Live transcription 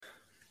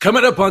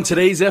Coming up on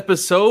today's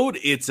episode,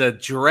 it's a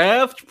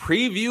draft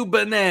preview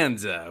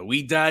bonanza.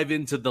 We dive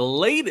into the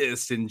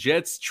latest in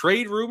Jets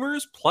trade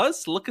rumors,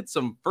 plus look at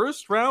some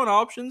first-round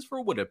options for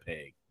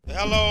Winnipeg.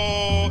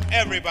 Hello,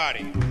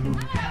 everybody.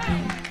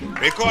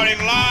 Recording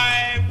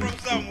live from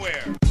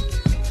somewhere.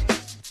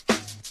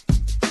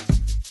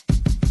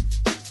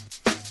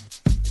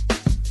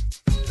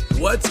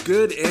 What's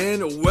good,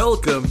 and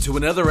welcome to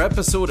another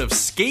episode of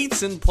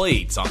Skates and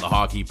Plates on the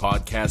Hockey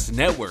Podcast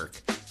Network.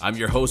 I'm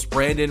your host,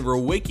 Brandon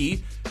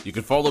Rowicki. You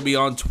can follow me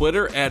on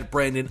Twitter at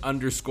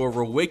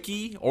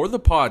Brandon_Rowicki or the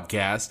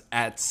podcast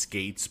at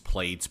Skates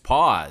Plates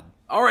Pod.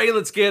 All right,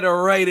 let's get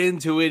right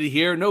into it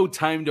here. No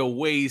time to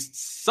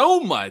waste.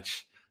 So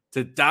much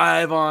to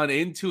dive on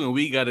into, and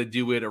we got to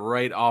do it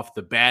right off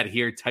the bat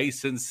here.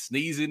 Tyson's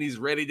sneezing. He's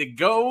ready to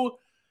go.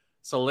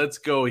 So let's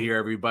go here,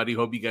 everybody.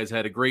 Hope you guys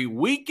had a great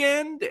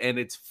weekend, and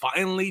it's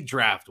finally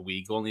draft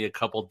week, only a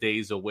couple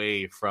days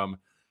away from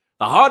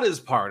the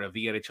hottest part of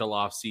the NHL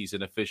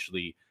offseason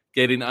officially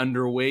getting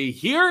underway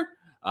here.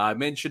 I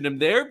mentioned him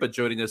there, but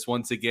joining us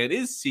once again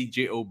is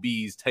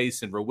CJOB's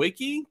Tyson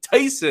Rowicki.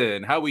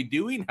 Tyson, how we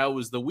doing? How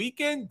was the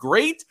weekend?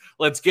 Great.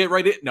 Let's get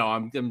right in. No,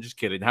 I'm just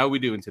kidding. How are we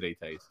doing today,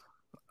 Tyson?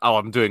 Oh,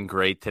 I'm doing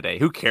great today.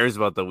 Who cares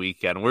about the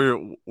weekend?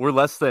 We're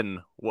less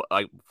than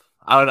I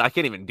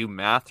can't even do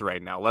math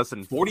right now. Less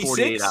than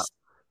 46 hours.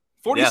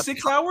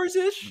 46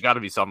 hours-ish? Got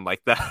to be something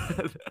like that.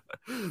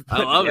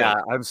 I love it.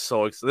 I'm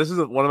so excited. This is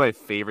one of my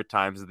favorite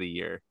times of the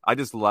year. I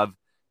just love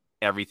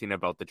everything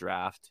about the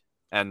draft.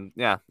 And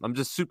yeah, I'm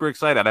just super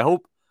excited. I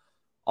hope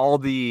all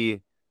the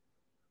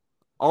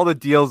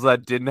deals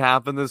that didn't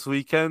happen this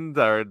weekend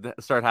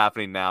start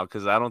happening now,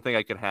 because I don't think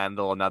I could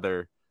handle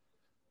another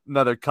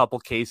couple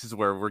cases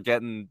where we're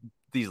getting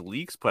these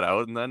leaks put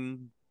out and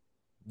then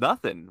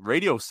nothing.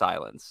 Radio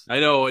silence. I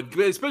know,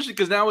 especially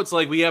because now it's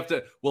like we have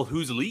to, well,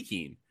 who's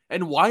leaking?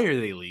 And why are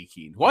they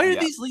leaking? Why are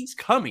these leaks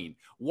coming?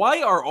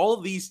 Why are all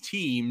these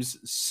teams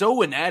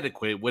so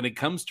inadequate when it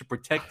comes to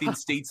protecting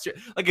states?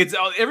 Like, it's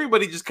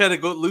everybody just kind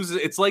of loses.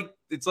 It's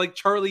like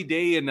Charlie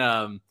Day and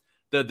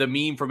the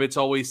meme from It's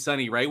Always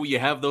Sunny, right? Where you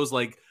have those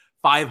like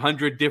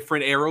 500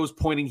 different arrows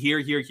pointing here.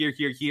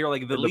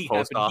 Like the leak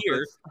happened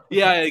here.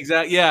 Yeah,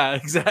 exactly. Yeah,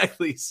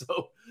 exactly.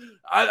 So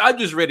I'm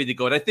just ready to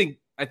go. And I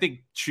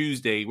think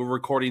Tuesday, we're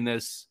recording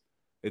this.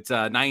 It's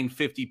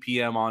 9:50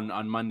 p.m.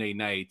 on Monday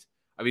night.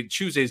 I mean,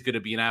 Tuesday is going to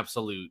be an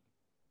absolute.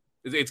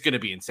 It's going to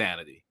be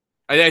insanity.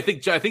 I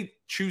think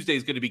Tuesday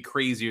is going to be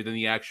crazier than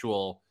the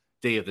actual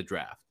day of the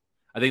draft.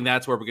 I think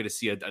that's where we're going to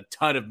see a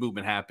ton of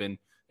movement happen,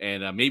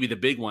 and maybe the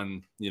big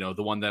one, the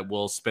one that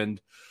we'll spend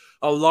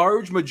a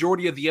large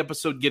majority of the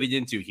episode getting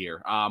into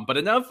here. But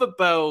enough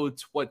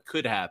about what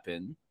could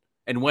happen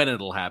and when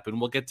it'll happen.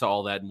 We'll get to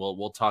all that, and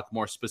we'll talk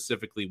more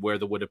specifically where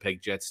the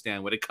Winnipeg Jets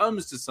stand when it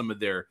comes to some of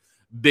their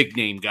big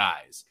name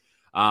guys.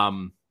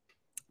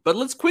 But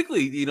let's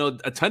quickly,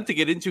 a ton to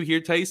get into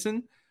here,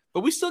 Tyson.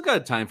 But we still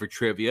got time for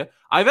trivia.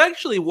 I've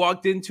actually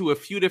walked into a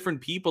few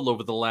different people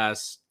over the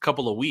last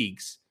couple of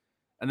weeks,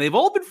 and they've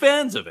all been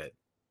fans of it.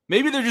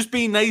 Maybe they're just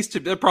being nice to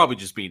me. They're probably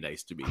just being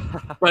nice to me.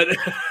 But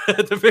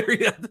at the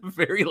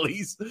very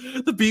least,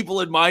 the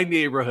people in my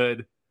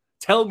neighborhood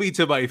tell me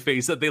to my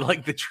face that they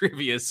like the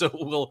trivia.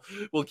 So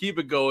we'll keep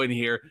it going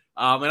here.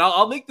 And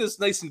I'll make this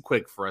nice and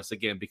quick for us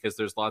again, because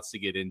there's lots to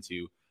get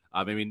into.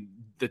 I mean,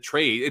 the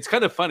trade, it's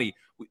kind of funny.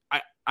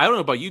 I don't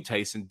know about you,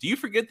 Tyson. Do you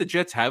forget the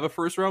Jets have a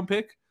first-round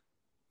pick?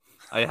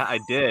 I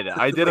did.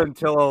 I did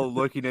until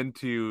looking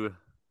into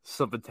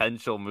some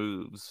potential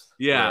moves.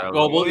 Yeah.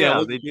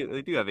 They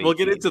do have 18. We'll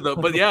get into them.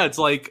 But yeah, it's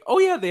like,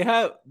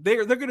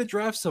 they're going to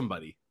draft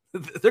somebody.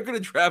 They're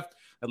going to draft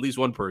at least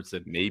one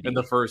person maybe in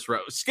the first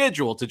round.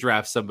 Scheduled to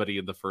draft somebody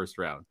in the first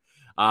round.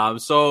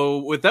 So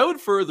without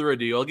further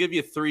ado, I'll give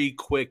you three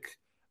quick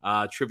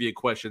trivia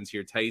questions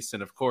here,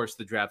 Tyson. Of course,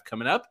 the draft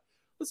coming up.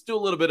 Let's do a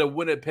little bit of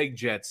Winnipeg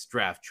Jets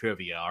draft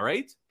trivia, all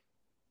right?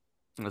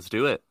 Let's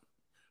do it.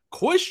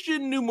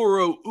 Question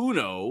numero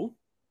uno,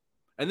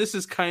 and this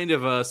is kind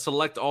of a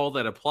select all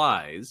that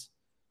applies,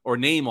 or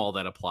name all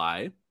that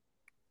apply.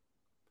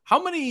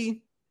 How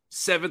many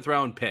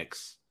seventh-round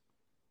picks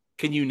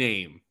can you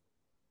name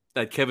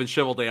that Kevin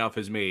Cheveldayoff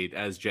has made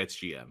as Jets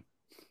GM?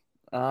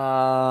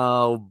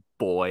 Oh,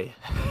 boy.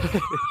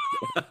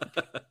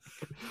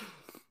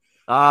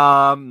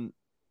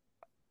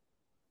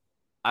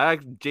 I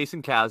like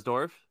Jason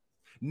Kasdorf.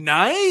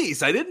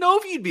 Nice. I didn't know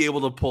if you'd be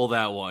able to pull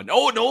that one.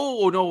 Oh,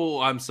 no.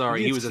 I'm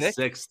sorry. He was a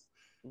sixth.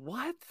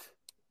 What?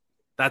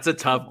 That's a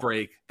tough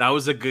break. That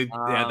was a good.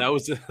 That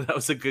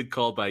was a good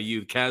call by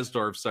you.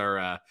 Kasdorfs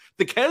are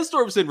the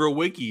Kasdorfs and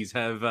Rowickis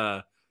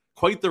have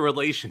quite the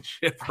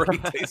relationship,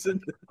 right,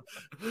 Tyson?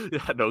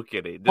 Yeah, no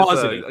kidding.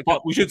 Positive.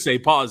 We should say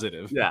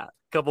positive. Yeah,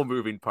 couple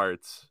moving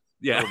parts.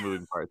 Yeah,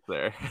 moving parts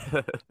there.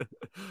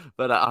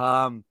 But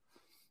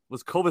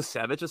was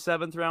Kovacevic a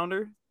seventh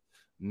rounder?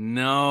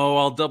 No,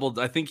 I'll double.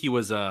 I think he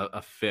was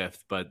a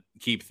fifth, but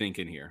keep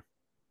thinking here.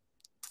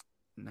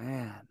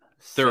 Man,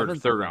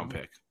 third round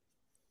pick.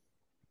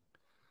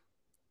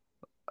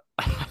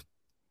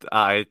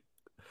 I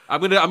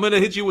I'm gonna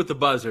hit you with the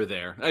buzzer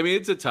there. I mean,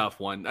 it's a tough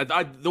one.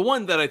 The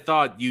one that I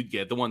thought you'd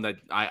get, the one that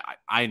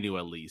I knew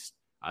at least,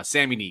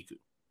 Sammy Niku.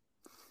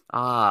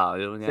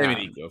 Yeah. Sammy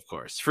Niku, of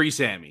course, free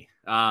Sammy.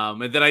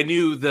 And then I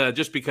knew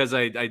just because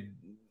I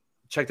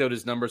checked out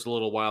his numbers a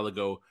little while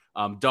ago.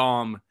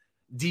 Dom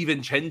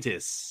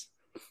DiVincentis.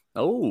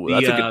 Oh,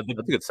 that's a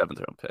good 7th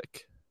round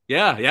pick.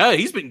 Yeah,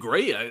 he's been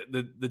great.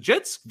 The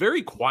Jets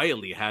very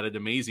quietly had an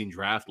amazing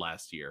draft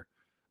last year.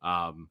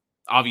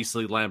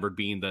 Obviously, Lambert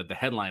being the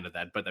headline of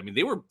that, but I mean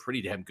they were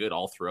pretty damn good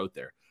all throughout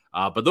there.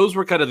 But those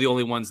were kind of the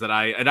only ones that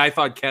I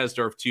thought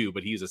Kasdorf too,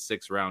 but he's a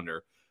 6th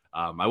rounder.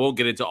 I won't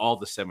get into all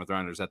the 7th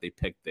rounders that they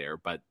picked there,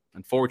 but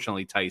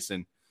unfortunately,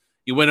 Tyson,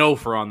 you went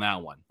over on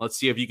that one. Let's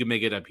see if you can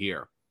make it up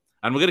here.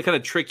 And we're going to kind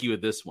of trick you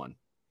with this one.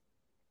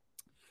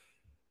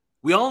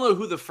 We all know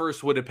who the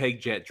first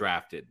Winnipeg Jet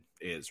drafted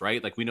is,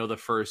 right? Like we know the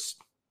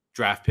first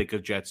draft pick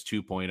of Jets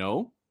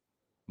 2.0,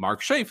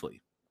 Mark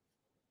Scheifele.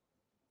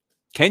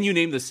 Can you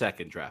name the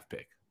second draft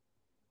pick?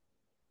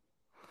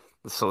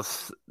 So,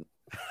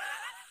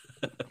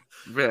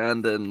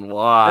 Brandon,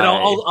 why? And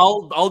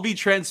I'll be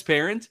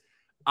transparent.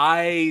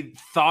 I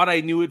thought I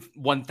knew it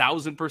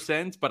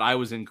 1,000%, but I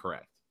was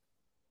incorrect.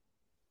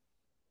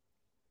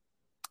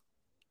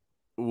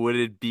 Would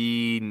it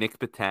be Nick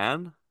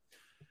Petan?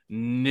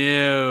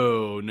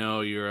 No,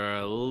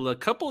 you're a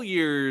couple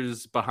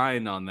years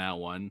behind on that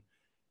one.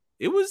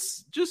 It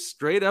was just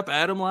straight up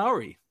Adam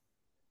Lowry.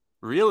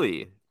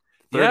 Really?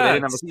 They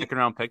didn't have a 2nd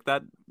round pick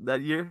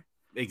that year?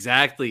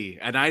 Exactly.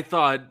 And I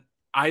thought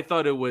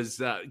it was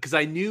because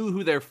I knew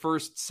who their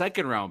first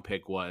 2nd round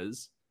pick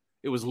was.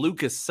 It was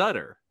Lucas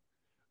Sutter,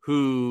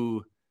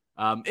 who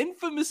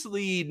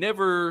infamously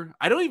never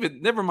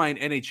mind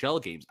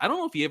NHL games. I don't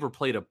know if he ever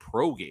played a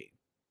pro game.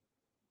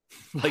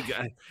 Like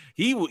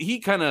he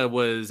kind of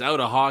was out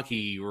of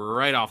hockey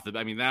right off the.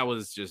 I mean, that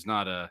was just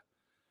not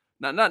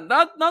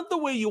the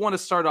way you want to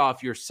start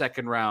off your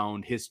 2nd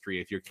round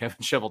history if you're Kevin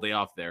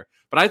Cheveldayoff there.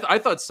 But I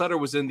thought Sutter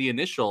was in the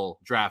initial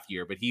draft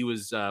year, but he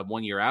was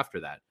 1 year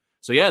after that.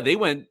 So yeah, they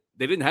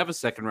didn't have a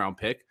 2nd round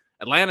pick.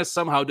 Atlanta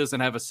somehow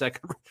doesn't have a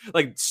second,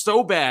 like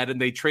so bad, and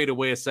they trade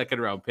away a 2nd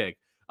round pick.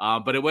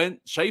 But it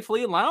went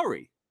Scheifele and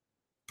Lowry.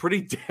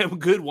 Pretty damn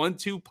good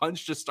 1-2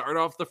 punch to start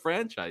off the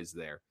franchise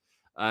there.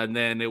 And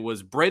then it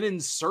was Brennan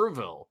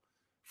Serville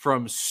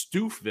from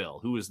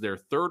Stouffville, who was their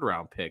 3rd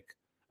round pick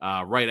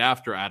right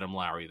after Adam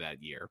Lowry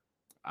that year.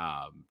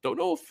 Don't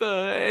know if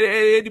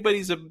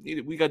anybody's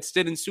we got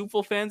Sten and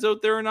Stouffville fans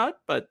out there or not,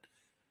 but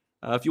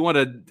if you want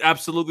to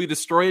absolutely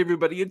destroy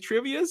everybody in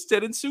trivia,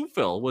 Sten and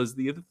Stouffville was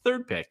the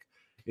 3rd pick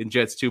in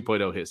Jets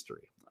 2.0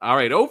 history. All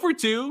right,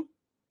 0-2.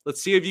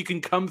 Let's see if you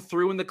can come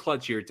through in the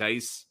clutch here,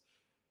 Tice.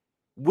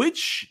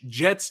 Which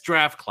Jets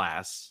draft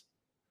class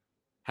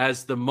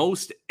has the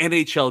most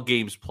NHL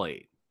games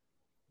played?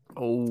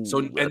 Oh, so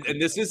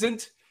and this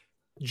isn't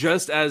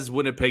just as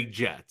Winnipeg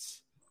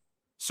Jets.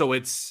 So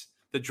it's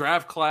the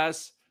draft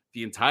class,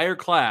 the entire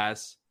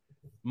class,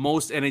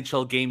 most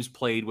NHL games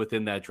played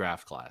within that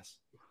draft class.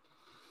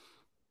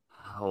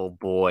 Oh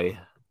boy.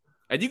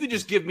 And you could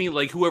just give me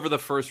like whoever the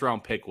 1st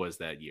round pick was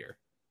that year.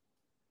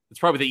 It's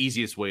probably the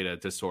easiest way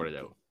to sort it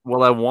out.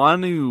 Well, I'm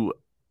going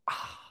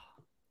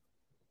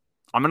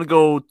to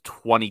go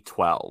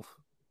 2012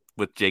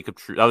 with Jacob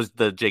Trouba. That was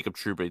the Jacob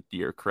Trouba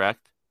year,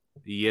 correct?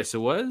 Yes, it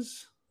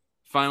was.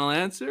 Final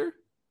answer?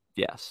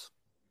 Yes.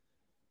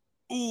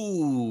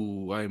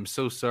 Ooh, I'm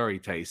so sorry,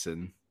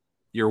 Tyson.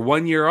 You're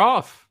 1 year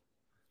off.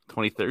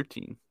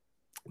 2013.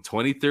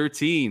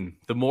 2013,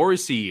 the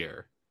Morrissey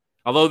year.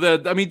 Although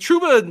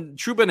Trouba and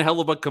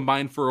Hellebuyck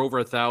combined for over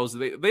 1,000.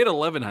 They had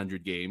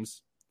 1,100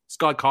 games.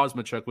 Scott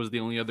Kosmachuk was the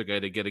only other guy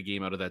to get a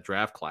game out of that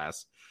draft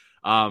class.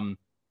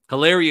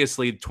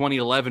 Hilariously,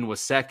 2011 was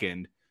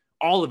 2nd.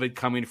 All of it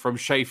coming from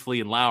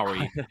Scheifele and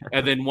Lowry,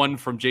 and then one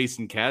from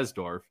Jason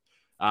Kasdorf.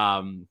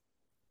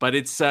 But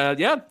it's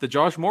the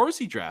Josh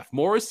Morrissey draft.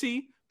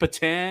 Morrissey,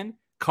 Petan,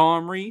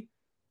 Comrie,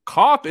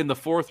 Kopp in the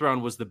 4th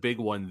round was the big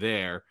one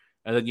there.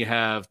 And then you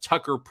have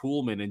Tucker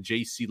Poolman and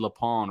J.C.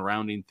 Lapon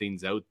rounding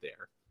things out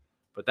there.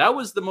 But that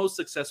was the most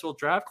successful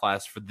draft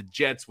class for the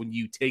Jets when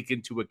you take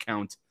into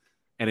account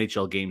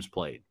NHL games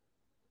played.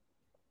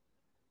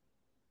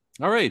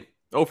 All right,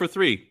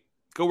 0-3.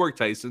 Go work,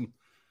 Tyson.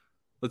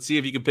 Let's see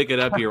if you can pick it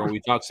up here when we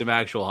talk some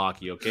actual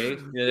hockey, okay?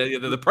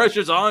 The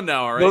pressure's on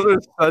now, all right? Those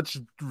are such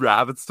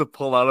rabbits to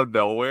pull out of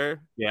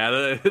nowhere.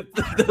 Yeah,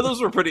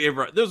 those were pretty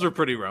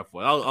rough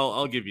ones.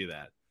 I'll give you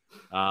that.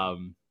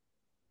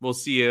 We'll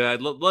see.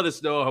 Let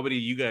us know how many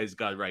of you guys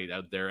got right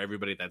out there,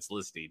 everybody that's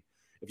listening,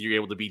 if you're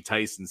able to beat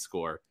Tyson's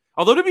score.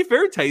 Although, to be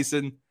fair,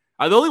 Tyson,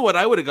 the only one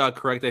I would have got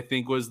correct, I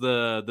think, was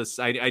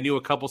I knew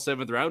a couple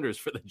 7th rounders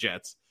for the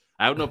Jets.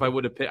 I don't know if I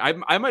would have picked.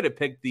 I might have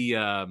picked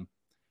the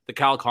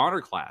Kyle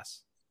Connor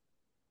class,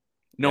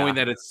 knowing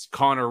that it's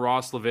Connor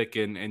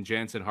Roslovic and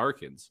Jansen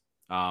Harkins.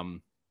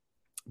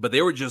 But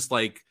they were just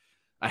like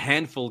a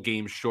handful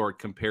games short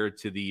compared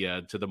to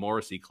the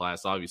Morrissey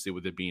class, obviously,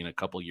 with it being a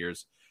couple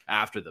years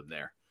after them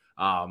there.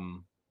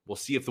 We'll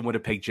see if the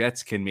Winnipeg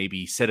Jets can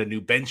maybe set a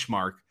new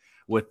benchmark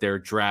with their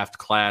draft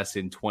class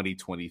in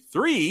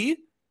 2023.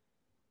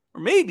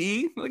 Or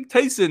maybe, like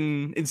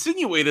Tyson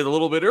insinuated a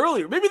little bit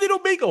earlier, maybe they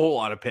don't make a whole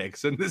lot of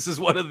picks, and this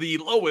is one of the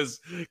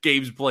lowest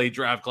games played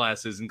draft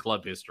classes in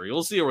club history.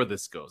 We'll see where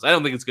this goes. I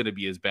don't think it's going to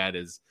be as bad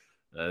as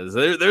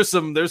there's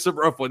some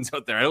rough ones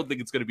out there. I don't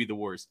think it's going to be the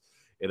worst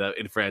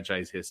in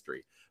franchise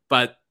history.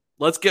 But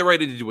let's get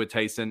right into it,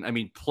 Tyson. I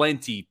mean,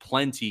 plenty.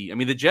 I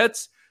mean, the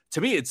Jets,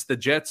 to me, it's the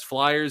Jets,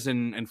 Flyers,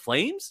 and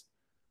Flames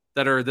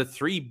that are the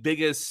three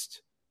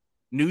biggest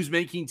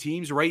news-making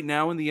teams right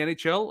now in the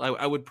NHL,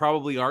 I would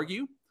probably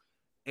argue.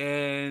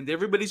 And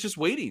everybody's just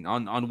waiting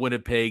on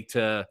Winnipeg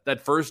to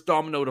that first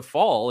domino to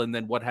fall, and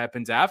then what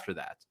happens after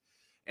that.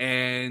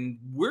 And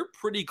we're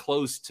pretty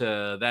close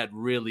to that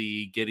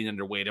really getting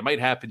underway. It might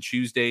happen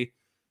Tuesday.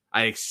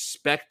 I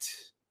expect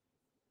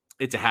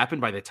it to happen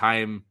by the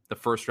time the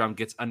first round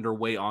gets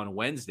underway on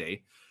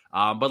Wednesday.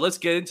 But let's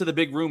get into the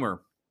big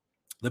rumor,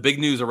 the big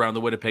news around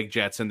the Winnipeg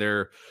Jets and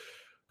their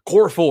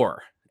core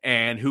four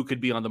and who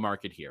could be on the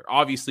market here.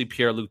 Obviously,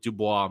 Pierre-Luc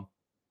Dubois,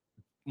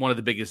 one of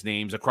the biggest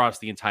names across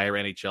the entire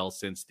NHL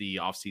since the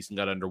offseason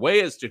got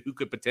underway as to who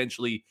could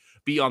potentially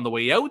be on the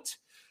way out.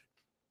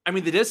 I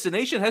mean, the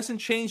destination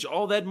hasn't changed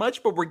all that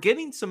much, but we're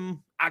getting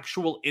some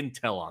actual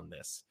intel on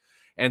this.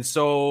 And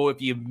so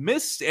if you've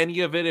missed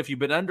any of it, if you've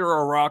been under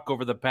a rock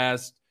over the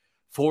past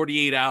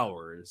 48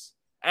 hours,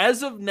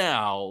 as of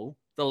now,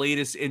 the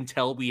latest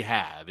intel we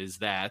have is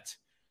that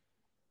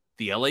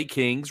the LA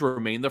Kings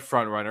remain the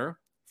frontrunner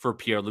for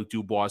Pierre-Luc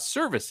Dubois'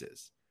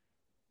 services.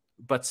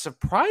 But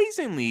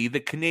surprisingly,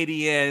 the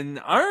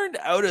Canadiens aren't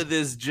out of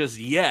this just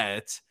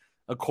yet,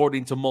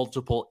 according to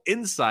multiple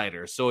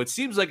insiders. So it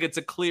seems like it's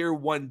a clear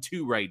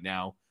 1-2 right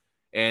now.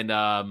 And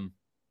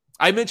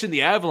I mentioned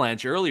the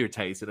Avalanche earlier,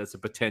 Tyson, as a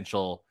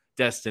potential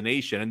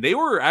destination. And they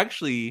were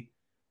actually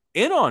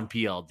in on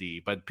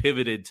PLD, but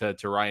pivoted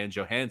to Ryan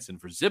Johansson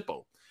for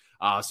Zippo.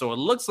 So it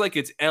looks like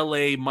it's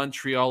LA,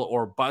 Montreal,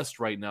 or bust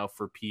right now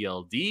for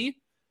PLD.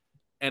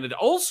 And it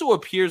also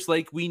appears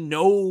like we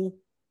know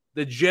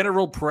the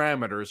general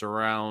parameters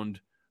around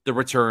the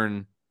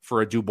return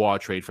for a Dubois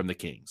trade from the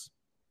Kings.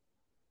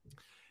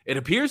 It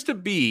appears to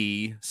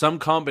be some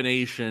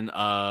combination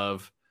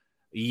of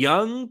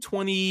young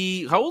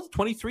 20, how old?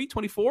 23,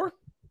 24?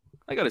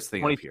 I got his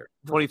thing up here.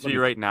 23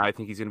 right now. I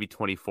think he's going to be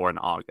 24 in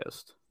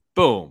August.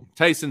 Boom.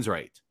 Tyson's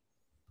right.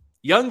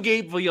 Young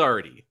Gabe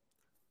Vilardi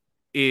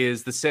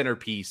is the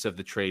centerpiece of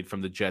the trade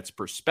from the Jets'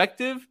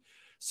 perspective.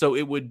 So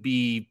it would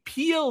be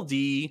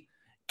PLD,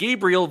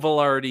 Gabriel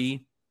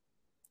Vilardi.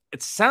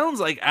 It sounds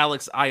like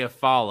Alex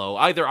Iafallo,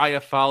 either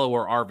Iafallo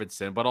or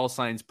Arvidsson, but all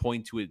signs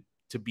point to it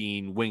to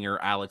being winger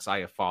Alex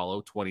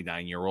Iafallo,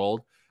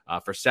 29-year-old,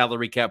 for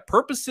salary cap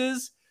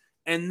purposes,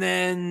 and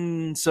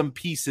then some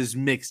pieces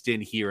mixed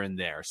in here and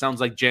there. Sounds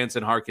like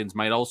Jansen Harkins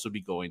might also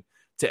be going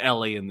to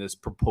LA in this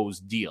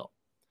proposed deal.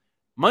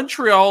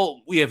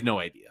 Montreal, we have no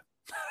idea.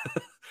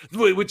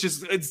 Which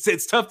is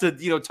it's tough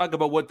to talk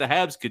about what the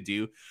Habs could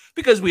do,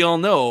 because we all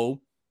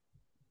know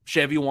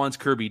Chevy wants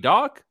Kirby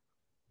Dach.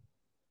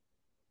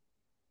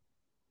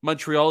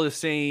 Montreal is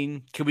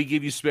saying, can we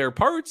give you spare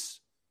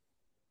parts?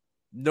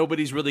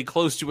 Nobody's really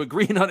close to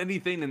agreeing on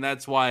anything, and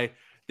that's why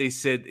they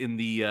sit in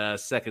the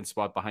second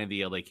spot behind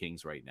the LA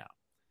Kings right now.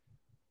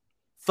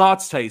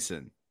 Thoughts,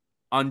 Tyson,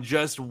 on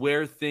just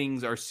where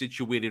things are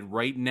situated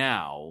right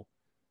now,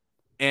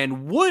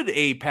 and would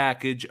a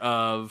package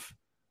of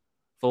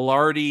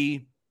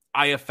Vilardi,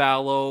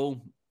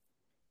 Iafallo,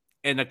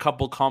 and a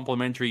couple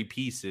complementary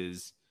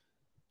pieces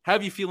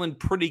have you feeling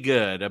pretty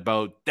good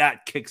about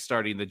that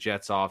kickstarting the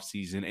Jets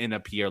offseason in a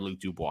Pierre-Luc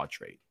Dubois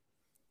trade?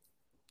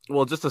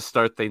 Well, just to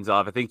start things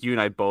off, I think you and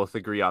I both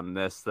agree on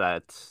this,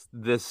 that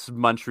this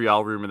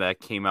Montreal rumor that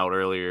came out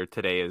earlier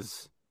today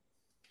is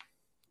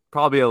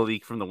probably a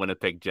leak from the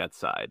Winnipeg Jets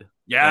side.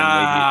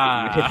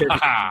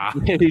 Yeah.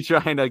 Maybe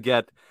trying to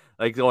get,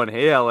 like, going,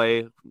 hey,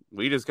 LA,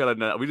 we just got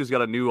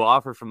a new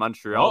offer from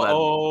Montreal.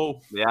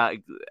 Oh, yeah.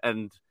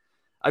 And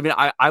I mean,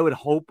 I would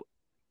hope,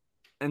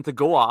 and to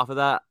go off of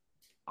that,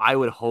 I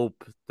would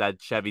hope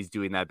that Chevy's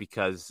doing that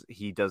because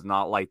he does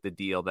not like the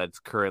deal that's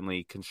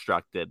currently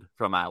constructed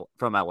from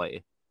LA.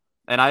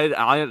 And I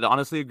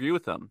honestly agree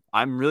with him.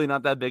 I'm really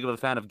not that big of a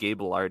fan of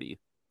Gabe Vilardi.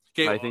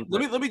 Okay,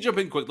 let me jump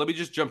in quick. Let me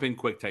just jump in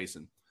quick,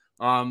 Tyson.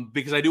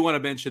 Because I do want to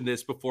mention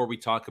this before we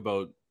talk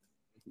about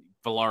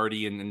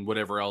Vilardi and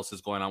whatever else is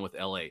going on with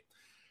LA.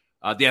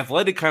 The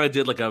Athletic kind of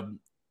did like a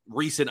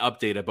recent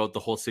update about the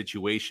whole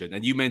situation.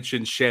 And you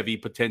mentioned Chevy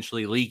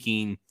potentially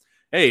leaking,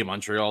 hey,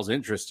 Montreal's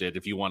interested.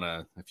 If you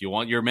want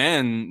your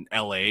man,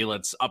 LA,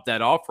 let's up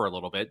that offer a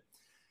little bit.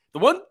 The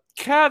one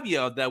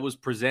caveat that was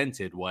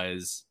presented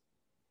was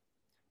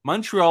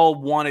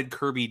Montreal wanted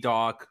Kirby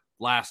Dach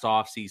last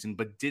offseason,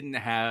 but didn't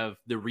have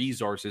the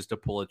resources to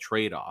pull a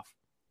trade off.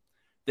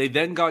 They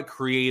then got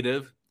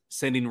creative,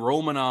 sending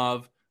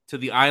Romanov to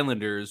the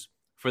Islanders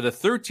for the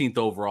 13th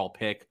overall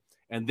pick,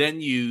 and then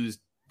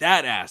used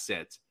that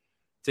asset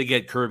to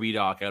get Kirby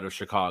Dach out of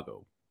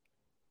Chicago.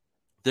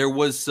 There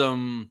was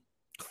some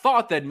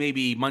thought that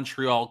maybe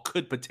Montreal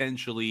could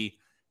potentially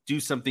do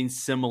something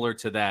similar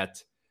to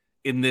that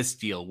in this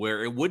deal,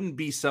 where it wouldn't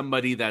be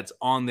somebody that's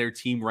on their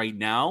team right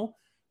now,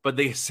 but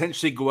they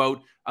essentially go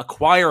out,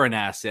 acquire an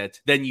asset,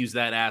 then use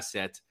that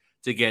asset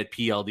to get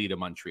PLD to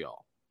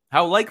Montreal.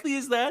 How likely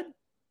is that?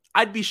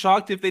 I'd be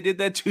shocked if they did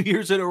that 2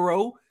 years in a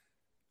row,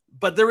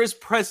 but there is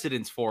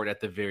precedence for it at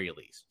the very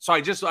least. So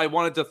I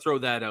wanted to throw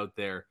that out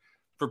there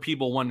for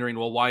people wondering,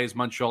 well, why is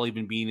Montreal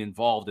even being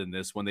involved in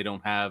this when they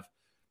don't have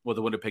what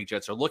the Winnipeg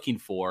Jets are looking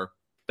for?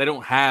 They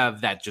don't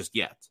have that just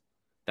yet.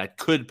 That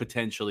could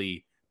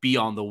potentially be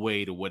on the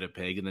way to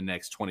Winnipeg in the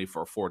next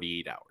 24,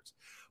 48 hours.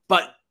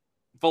 But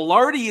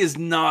Vilardi is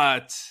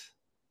not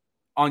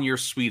on your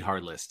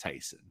sweetheart list,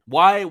 Tyson.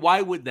 Why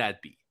would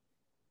that be?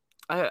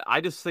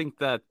 I just think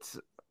that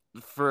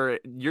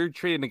you're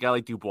trading a guy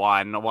like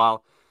Dubois, and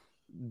while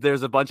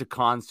there's a bunch of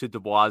cons to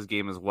Dubois'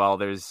 game as well,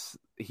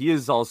 he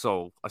is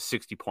also a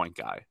 60-point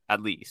guy,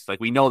 at least. Like,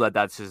 we know that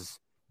that's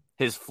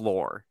his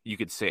floor, you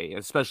could say,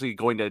 especially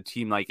going to a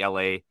team like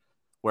LA,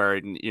 where,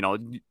 you know,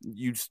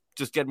 you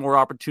just get more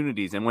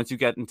opportunities. And once you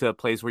get into a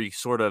place where you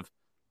sort of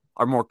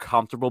are more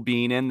comfortable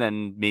being in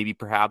than maybe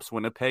perhaps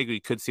Winnipeg,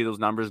 you could see those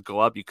numbers go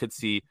up. You could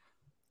see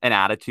an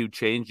attitude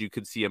change. You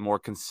could see a more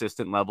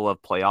consistent level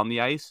of play on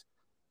the ice.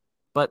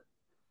 But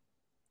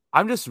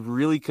I'm just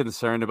really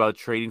concerned about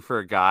trading for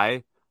a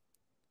guy,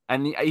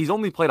 and he's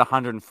only played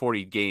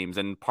 140 games,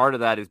 and part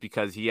of that is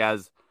because he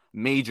has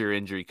major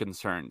injury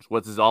concerns,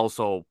 which is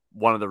also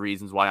one of the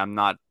reasons why I'm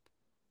not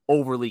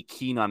overly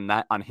keen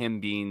on him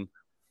being,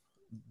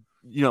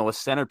 you know, a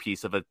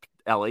centerpiece of a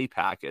LA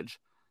package.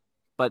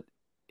 But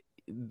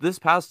this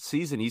past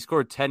season, he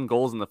scored 10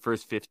 goals in the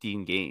first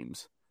 15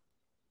 games.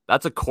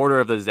 That's a quarter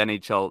of his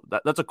NHL.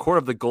 That's a quarter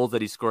of the goals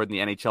that he scored in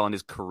the NHL in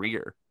his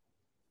career.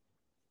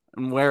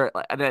 And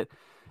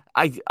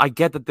I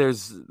get that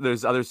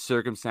there's other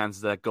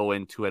circumstances that go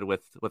into it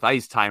with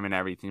ice time and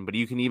everything, but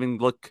you can even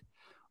look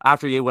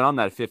after he went on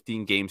that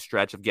 15-game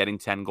stretch of getting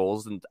 10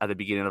 goals at the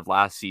beginning of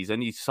last season,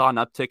 he saw an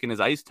uptick in his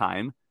ice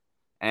time,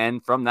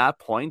 and from that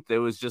point, there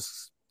was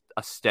just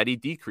a steady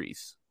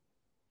decrease.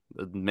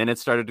 The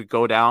minutes started to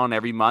go down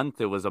every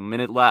month. It was a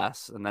minute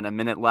less, and then a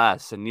minute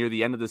less, and near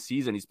the end of the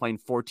season, he's playing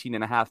 14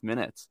 and a half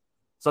minutes.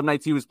 Some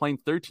nights he was playing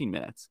 13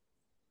 minutes.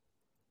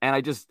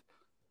 And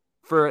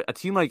for a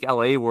team like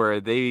LA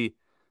where they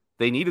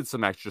needed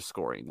some extra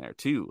scoring there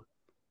too,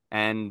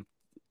 and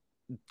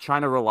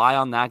trying to rely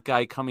on that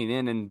guy coming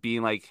in and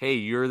being like, hey,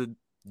 you're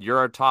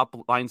our top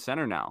line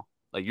center now.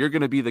 Like, you're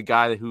going to be the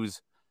guy who's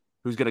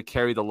going to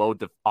carry the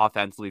load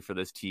offensively for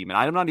this team. And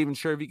I'm not even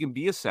sure if he can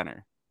be a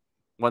center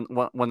when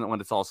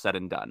it's all said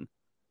and done.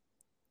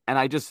 And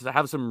I just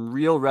have some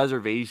real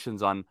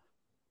reservations on,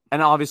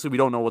 and obviously we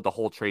don't know what the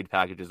whole trade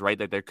package is, right?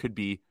 That there could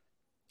be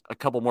a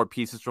couple more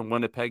pieces from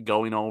Winnipeg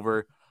going over,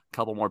 a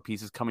couple more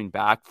pieces coming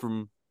back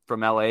from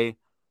LA.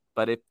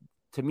 But if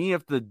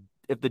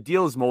the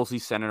deal is mostly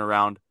centered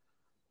around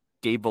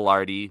Gabe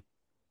Vilardi,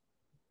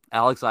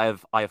 Alex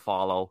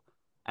Iafallo,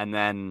 and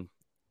then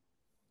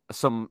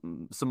some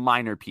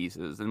minor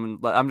pieces, and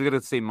I'm going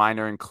to say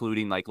minor,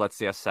 including, like, let's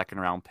say a second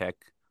round pick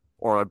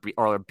or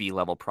a B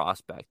level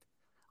prospect.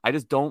 I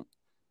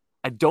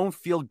don't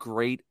feel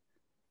great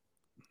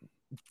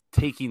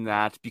taking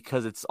that,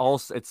 because it's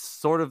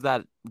sort of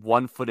that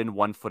 1 foot in,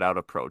 1 foot out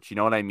approach. You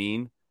know what I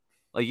mean?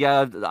 Like,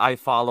 yeah,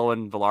 Iafallo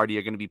and Vilardi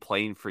are going to be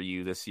playing for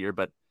you this year,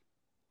 but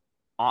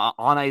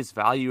on ice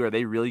value, are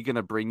they really going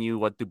to bring you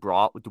what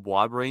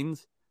Dubois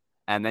brings?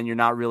 And then you're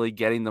not really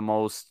getting the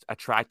most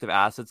attractive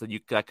assets that you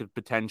could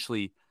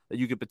potentially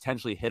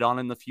hit on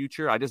in the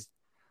future. I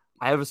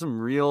have some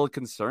real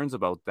concerns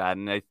about that.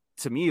 And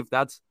to me, if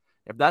that's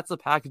the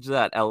package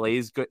that LA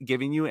is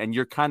giving you, and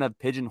you're kind of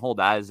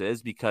pigeonholed as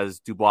is because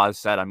Dubois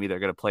said, I'm either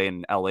going to play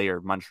in LA or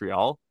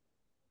Montreal,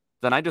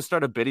 then I just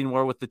start a bidding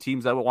war with the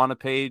teams that would want to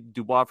pay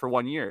Dubois for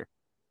 1 year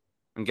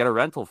and get a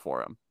rental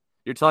for him.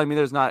 You're telling me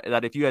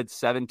that if you had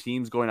 7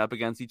 teams going up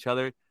against each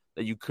other,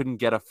 that you couldn't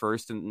get a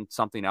first and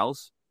something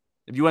else?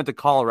 If you went to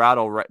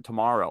Colorado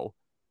tomorrow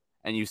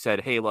and you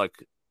said, hey,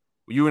 look,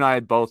 you and I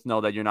both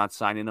know that you're not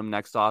signing him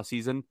next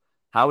offseason,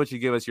 how would you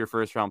give us your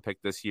first round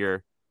pick this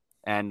year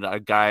and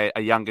a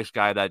youngish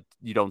guy that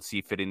you don't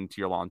see fitting into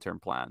your long-term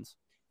plans?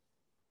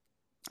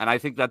 And I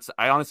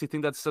honestly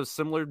think that's a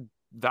similar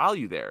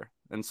value there.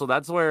 And so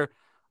that's where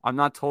I'm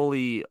not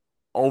totally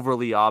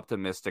overly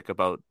optimistic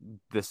about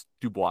this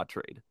Dubois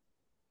trade.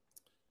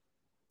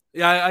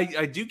 Yeah,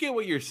 I do get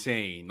what you're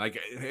saying. Like,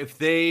 if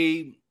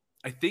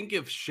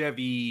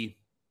Chevy,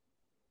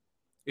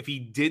 if he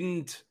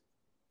didn't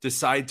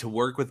decide to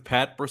work with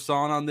Pat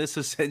Brisson on this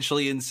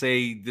essentially and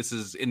say this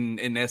is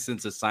in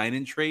essence a sign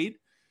and trade,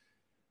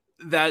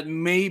 that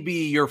maybe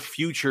your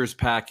futures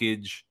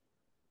package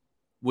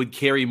would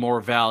carry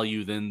more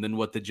value than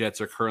what the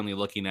Jets are currently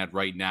looking at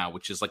right now,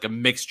 which is like a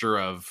mixture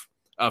of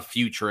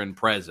future and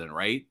present,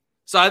 right?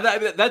 So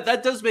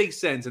that does make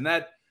sense, and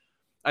that,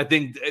 I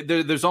think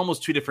there's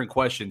almost two different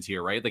questions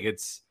here, right? Like,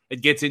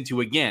 it gets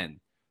into,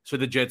 again, should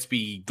the Jets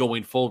be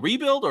going full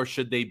rebuild, or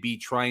should they be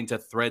trying to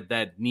thread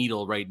that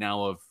needle right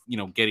now of, you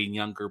know, getting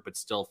younger but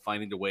still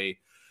finding a way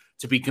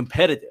to be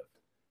competitive?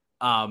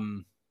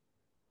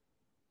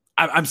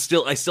 I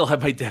still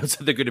have my doubts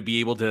that they're going to be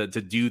able to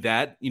do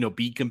that,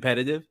 be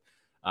competitive.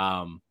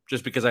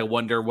 Just because I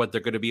wonder what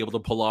they're going to be able to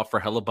pull off for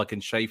Hellebuyck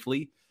and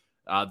Scheifele.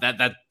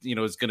 That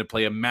is going to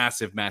play a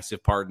massive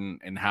part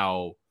in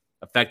how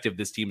effective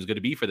this team is going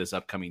to be for this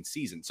upcoming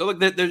season. So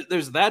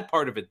there's that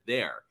part of it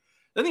there.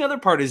 Then the other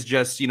part is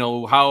just,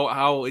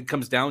 how it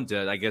comes down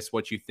to, I guess,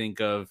 what you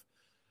think of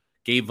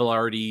Gabe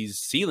Vilardi's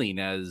ceiling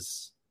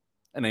as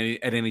an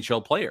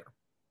NHL player.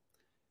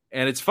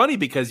 And it's funny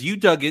because you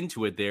dug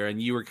into it there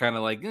and you were kind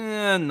of like,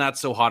 not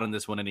so hot on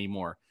this one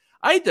anymore.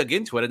 I dug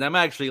into it and I'm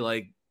actually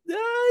like, he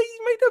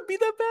might not be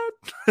that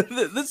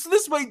bad.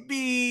 this might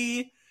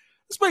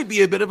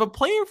be a bit of a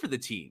player for the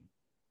team.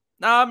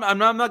 Now, I'm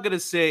not going to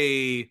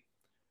say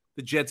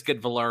the Jets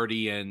get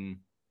Vilardi and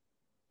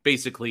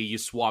basically you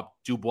swap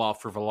Dubois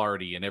for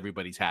Vilardi and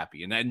everybody's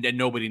happy and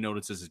nobody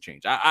notices a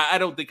change. I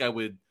don't think I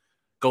would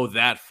go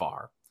that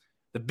far.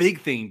 The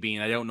big thing being,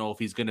 I don't know if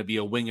he's going to be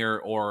a winger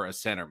or a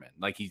centerman.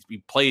 Like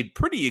he played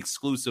pretty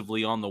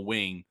exclusively on the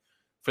wing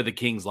for the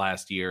Kings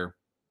last year.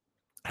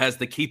 Has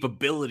the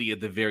capability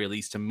at the very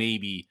least to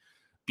maybe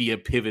be a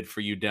pivot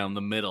for you down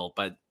the middle.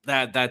 But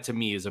that to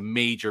me is a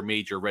major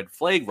red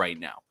flag right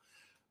now.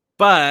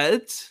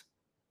 But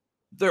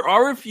there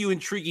are a few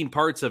intriguing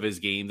parts of his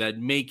game that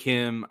make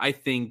him, I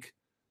think,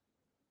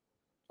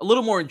 a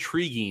little more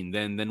intriguing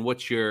than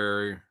what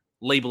you're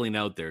labeling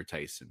out there,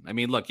 Tyson. I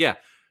mean, look, yeah.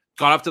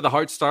 Got off to the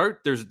hard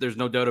start. There's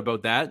no doubt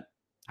about that.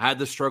 Had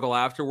the struggle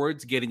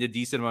afterwards, getting a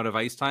decent amount of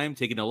ice time,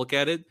 taking a look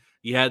at it.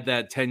 He had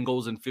that 10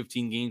 goals in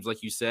 15 games,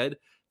 like you said.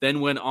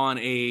 Then went on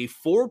a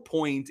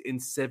 4-point in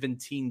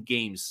 17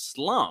 game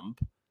slump.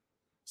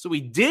 So he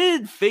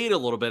did fade a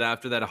little bit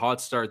after that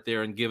hot start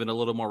there and given a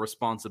little more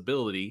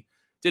responsibility.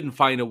 Didn't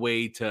find a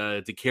way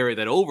to carry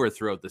that over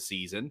throughout the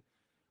season.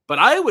 But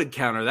I would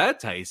counter that,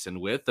 Tyson,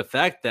 with the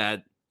fact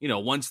that,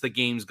 once the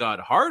games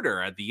got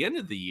harder at the end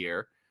of the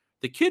year,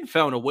 the kid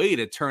found a way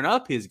to turn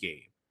up his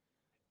game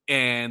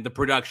and the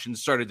production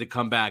started to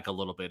come back a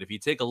little bit. If you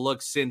take a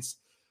look since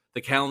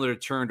the calendar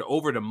turned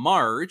over to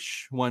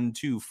March, 1,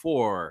 2,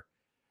 4,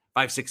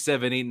 5, 6,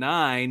 7, 8,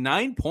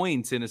 9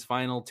 points in his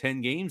final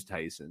 10 games,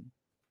 Tyson,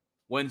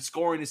 when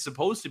scoring is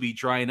supposed to be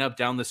drying up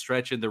down the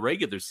stretch in the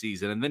regular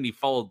season. And then he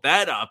followed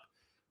that up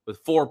with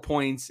 4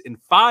 points in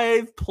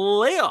 5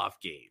 playoff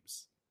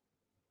games.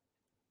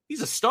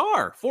 He's a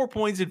star. 4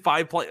 points in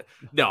 5 play.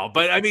 No,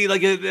 but I mean,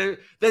 like,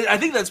 I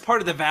think that's part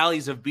of the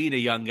values of being a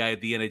young guy at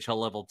the NHL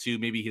level too.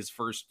 Maybe his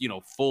first,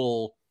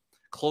 full,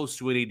 close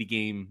to an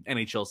 80-game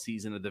NHL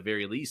season at the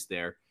very least.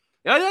 There,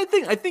 I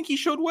think he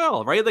showed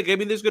well, right? Like, I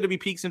mean, there's going to be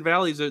peaks and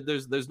valleys.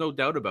 There's no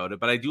doubt about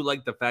it. But I do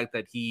like the fact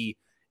that he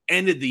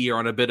ended the year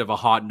on a bit of a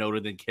hot note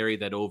and then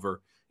carried that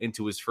over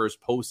into his first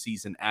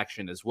postseason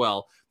action as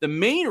well. The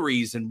main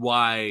reason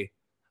why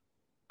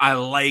I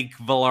like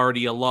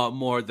Vilardi a lot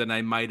more than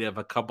I might have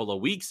a couple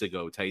of weeks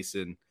ago,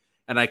 Tyson.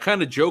 And I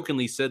kind of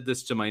jokingly said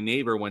this to my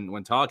neighbor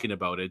when talking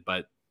about it.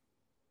 But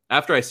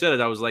after I said it,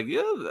 I was like,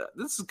 yeah,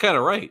 this is kind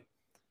of right.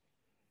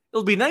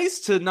 It'll be nice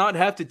to not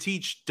have to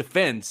teach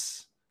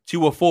defense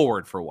to a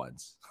forward for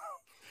once.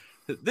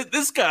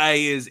 This guy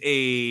is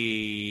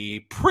a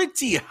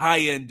pretty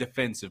high-end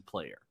defensive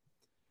player.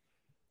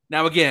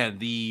 Now, again,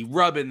 the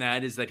rub in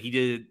that is that he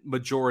did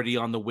majority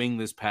on the wing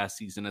this past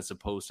season as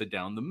opposed to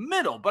down the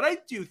middle. But I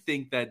do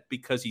think that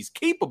because he's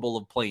capable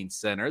of playing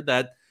center,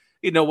 that,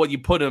 what you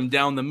put him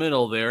down the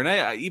middle there,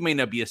 and he may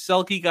not be a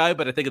Selke guy,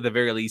 but I think at the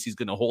very least he's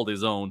going to hold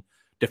his own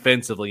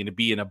defensively and to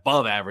be an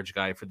above-average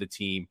guy for the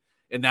team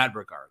in that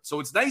regard.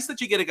 So it's nice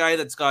that you get a guy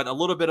that's got a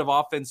little bit of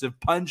offensive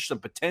punch, some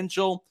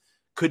potential,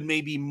 could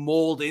maybe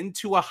mold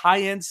into a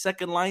high-end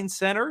second-line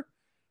center.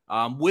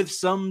 With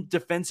some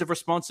defensive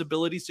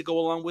responsibilities to go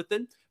along with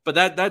it. But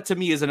that to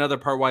me is another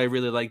part why I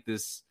really like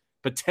this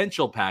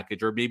potential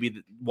package, or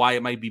maybe why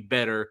it might be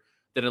better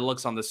than it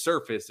looks on the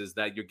surface, is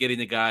that you're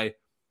getting a guy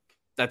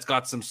that's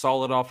got some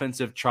solid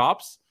offensive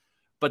chops,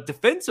 but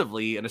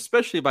defensively, and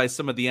especially by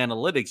some of the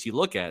analytics you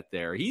look at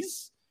there,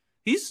 he's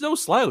no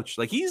slouch.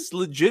 Like, he's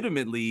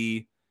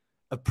legitimately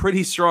a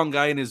pretty strong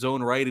guy in his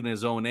own right, in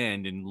his own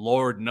end, and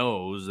Lord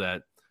knows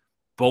that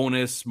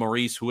Bonus,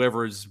 Maurice,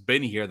 whoever's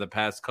been here the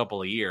past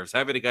couple of years,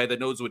 having a guy that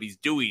knows what he's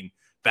doing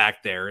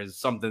back there is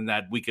something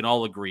that we can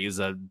all agree is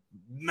a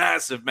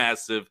massive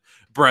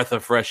breath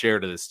of fresh air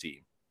to this team.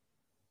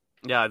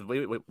 Yeah,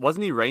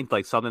 wasn't he ranked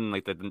like something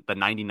like the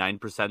 99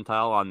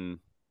 percentile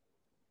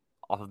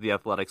off of the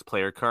Athletics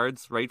player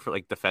cards, right? For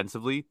like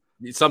defensively,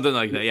 something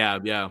like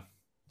that. Yeah.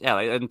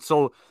 And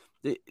so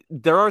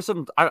there are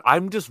some.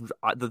 I'm just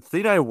the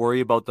thing I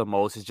worry about the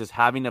most is just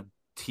having a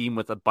team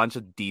with a bunch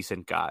of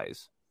decent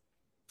guys.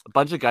 A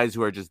bunch of guys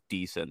who are just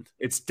decent.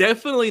 It's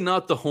definitely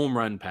not the home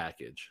run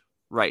package.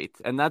 Right.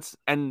 And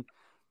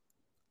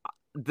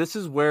this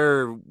is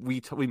where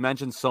we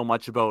mentioned so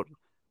much about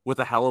with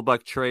a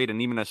Hellebuyck trade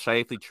and even a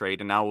Scheifele trade,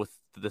 and now with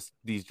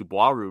these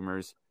Dubois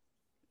rumors,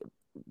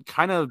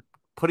 kind of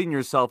putting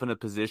yourself in a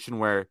position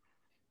where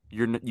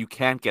you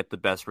can't get the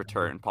best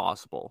return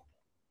possible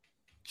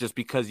just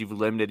because you've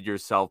limited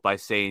yourself by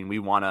saying we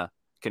want to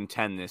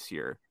contend this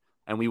year.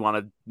 and we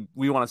want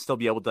to still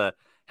be able to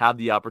have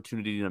the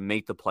opportunity to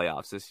make the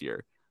playoffs this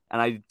year.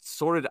 And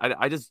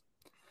I just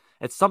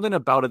it's something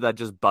about it that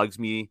just bugs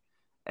me,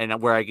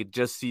 and where I could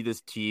just see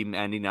this team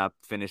ending up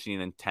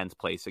finishing in 10th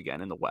place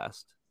again in the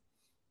West.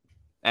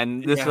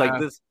 And that's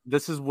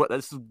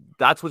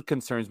what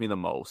concerns me the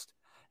most,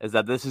 is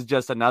that this is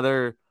just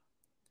another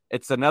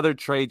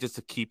trade just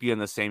to keep you in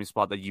the same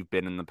spot that you've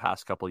been in the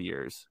past couple of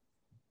years.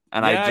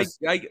 And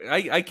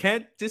I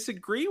can't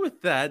disagree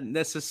with that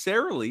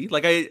necessarily.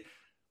 Like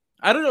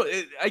I don't know.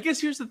 I guess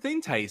here's the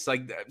thing, Tice.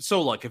 Like,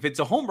 so look, if it's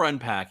a home run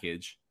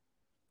package,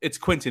 it's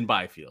Quinton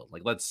Byfield.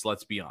 Like,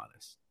 let's be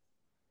honest.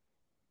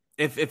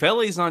 If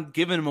LA's not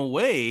giving him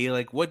away,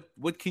 like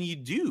what can you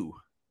do?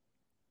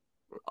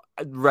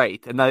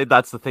 Right. And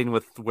that's the thing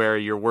with where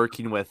you're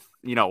working with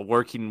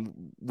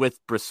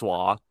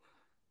Brossoit,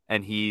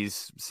 and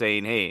he's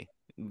saying, hey,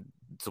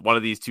 it's one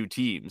of these two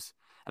teams.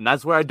 And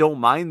that's where I don't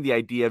mind the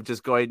idea of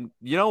just going,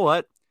 you know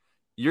what?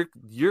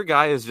 Your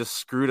guy has just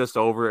screwed us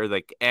over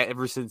like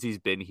ever since he's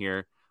been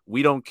here.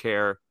 We don't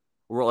care.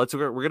 We're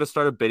going to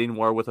start a bidding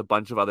war with a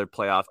bunch of other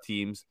playoff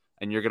teams,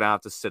 and you're going to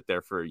have to sit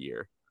there for a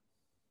year.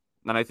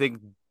 And I think,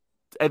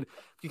 and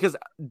because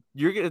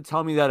you're going to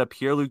tell me that a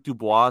Pierre-Luc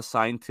Dubois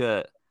signed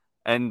to,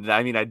 and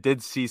I mean, I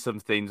did see some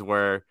things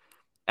where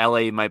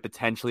LA might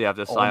potentially have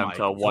to sign him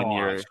to a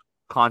 1-year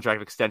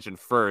contract extension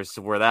first,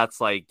 where that's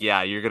like,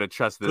 yeah, you're going to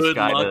trust this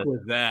guy. Good luck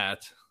with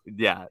that.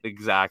 Yeah,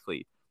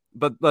 exactly.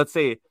 But let's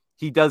say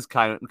he does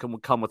kind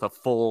of come with a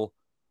full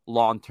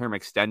long-term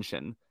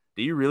extension.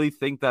 Do you really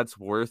think that's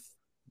what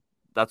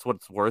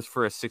it's worth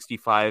for a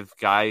 65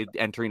 guy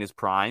entering his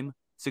prime,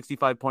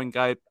 65-point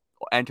guy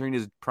entering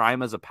his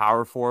prime as a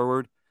power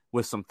forward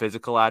with some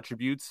physical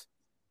attributes?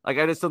 Like,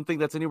 I just don't think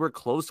that's anywhere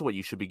close to what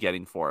you should be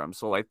getting for him.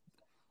 So, like,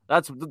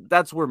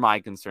 that's where my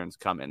concerns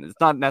come in. It's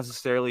not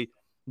necessarily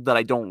that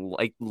I don't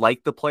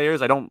like the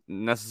players. I don't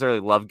necessarily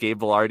love Gabe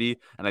Vilardi,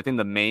 and I think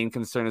the main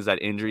concern is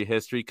that injury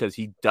history, because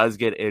he does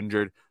get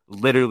injured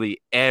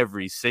literally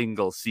every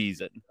single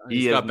season.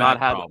 He has not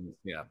had problems.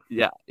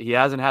 He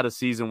hasn't had a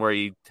season where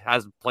he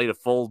has played a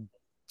full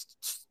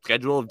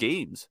schedule of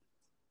games.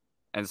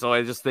 And so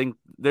I just think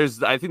there's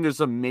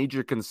some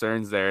major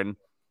concerns there, and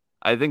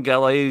I think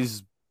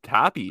LA's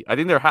happy. I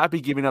think they're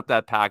happy giving up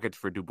that package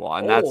for Dubois,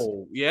 and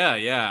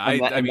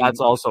I mean, that's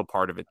also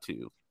part of it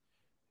too.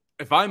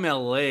 If I'm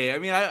LA, I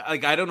mean,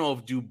 I don't know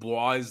if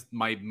Dubois is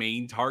my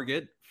main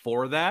target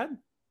for that.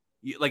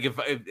 Like, if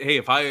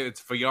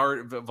it's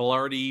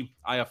Vilardi,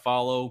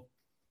 Iafallo,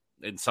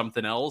 and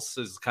something else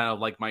is kind of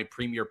like my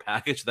premier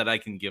package that I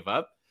can give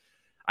up,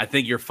 I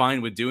think you're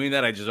fine with doing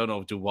that. I just don't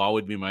know if Dubois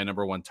would be my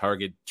number one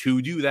target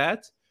to do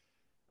that.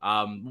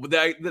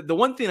 The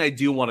one thing I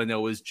do want to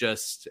know is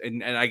just,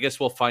 and I guess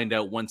we'll find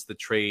out once the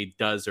trade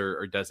does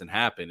or doesn't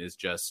happen, is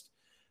just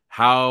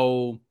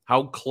how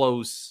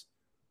close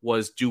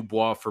was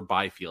Dubois for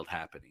Byfield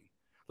happening?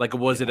 Like,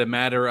 was it a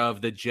matter of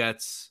the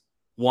Jets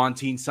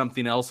wanting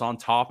something else on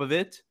top of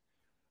it?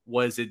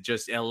 Was it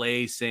just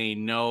LA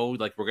saying no,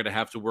 like, we're going to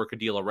have to work a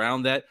deal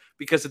around that?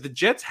 Because if the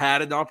Jets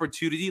had an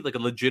opportunity, like a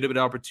legitimate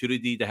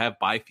opportunity to have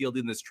Byfield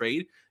in this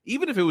trade,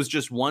 even if it was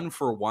just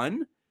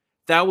 1-for-1,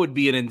 that would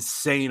be an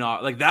insane,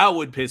 like, that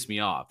would piss me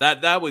off.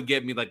 That would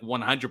get me like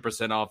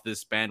 100% off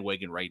this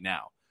bandwagon right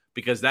now,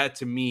 because that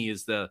to me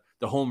is the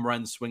home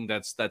run swing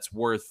that's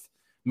worth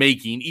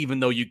making, even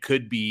though you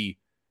could be,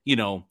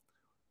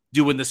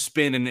 doing the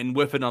spin and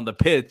whiffing on the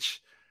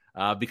pitch,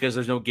 because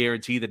there's no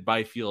guarantee that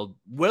Byfield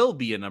will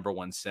be a number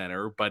one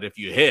center. But if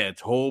you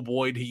hit, oh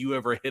boy, do you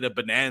ever hit a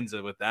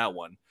bonanza with that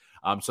one.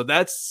 So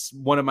that's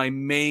one of my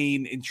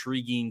main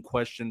intriguing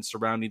questions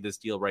surrounding this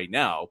deal right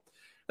now.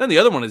 Then the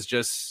other one is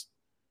just,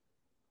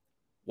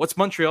 what's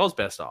Montreal's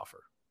best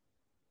offer?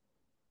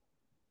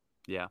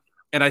 Yeah.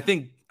 And I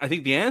think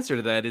the answer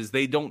to that is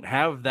they don't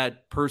have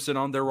that person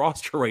on their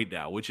roster right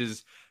now, which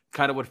is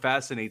kind of what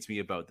fascinates me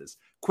about this.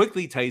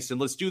 Quickly, Tyson,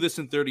 let's do this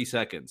in 30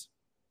 seconds.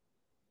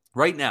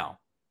 Right now,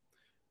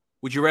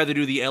 would you rather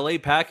do the LA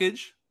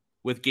package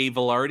with Gabe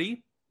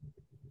Vilardi,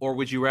 or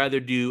would you rather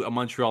do a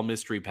Montreal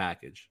mystery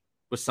package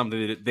with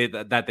something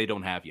that they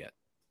don't have yet?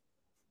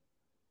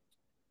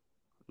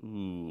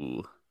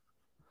 Ooh.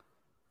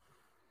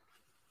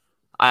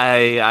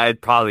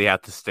 I'd probably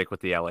have to stick with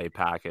the LA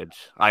package.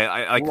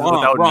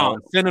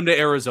 Wrong. Send him to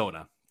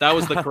Arizona. That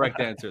was the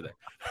correct answer there.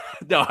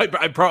 No,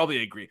 I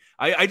probably agree.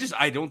 I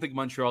don't think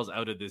Montreal's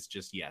out of this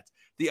just yet.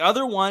 The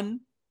other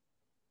one,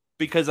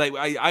 because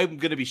I'm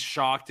going to be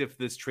shocked if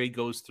this trade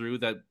goes through,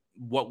 that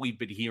what we've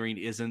been hearing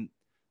isn't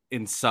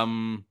in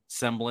some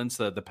semblance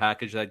the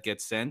package that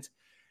gets sent.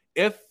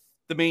 If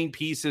the main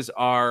pieces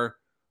are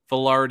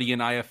Vilardi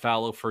and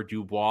Iafallo for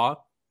Dubois,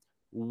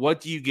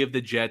 what do you give the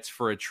Jets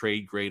for a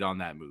trade grade on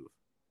that move?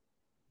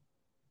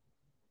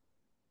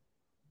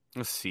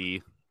 Let's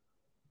see.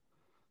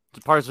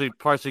 Partially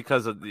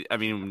because of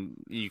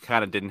you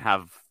kind of didn't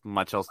have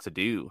much else to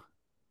do.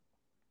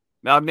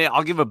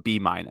 I'll give a B-.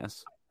 We'll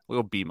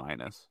go B-.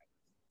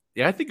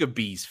 Yeah, I think a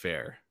B's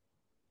fair.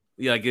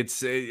 like it's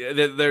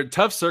they're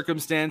tough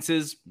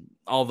circumstances.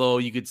 Although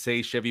you could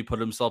say Chevy put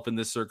himself in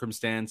this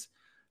circumstance,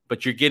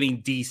 but you're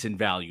getting decent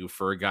value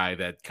for a guy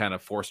that kind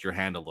of forced your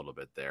hand a little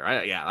bit there.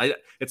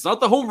 It's not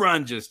the home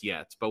run just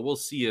yet, but we'll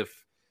see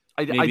if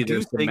maybe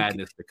there's some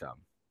madness to come.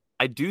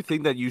 I do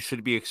think that you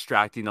should be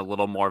extracting a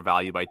little more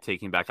value by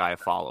taking back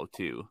Iafallo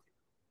too.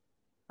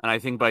 And I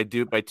think by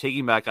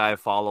taking back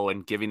Iafallo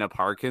and giving up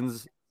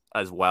Harkins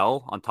as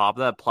well on top of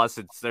that, plus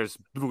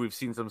we've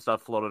seen some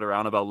stuff floated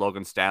around about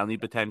Logan Stanley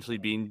potentially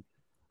being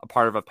a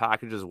part of a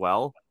package as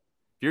well.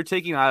 If you're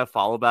taking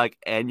Iafallo back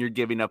and you're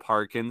giving up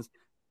Harkins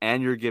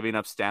and you're giving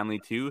up Stanley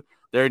too,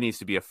 there needs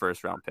to be a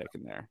first round pick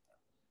in there.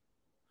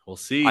 We'll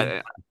see.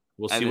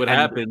 We'll see what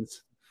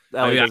happens.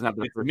 To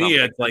me,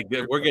 it's like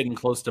we're getting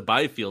close to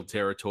Byfield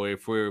territory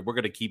if we're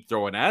going to keep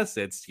throwing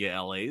assets to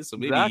LA. So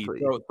maybe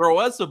throw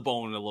us a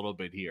bone a little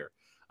bit here.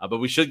 But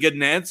we should get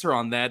an answer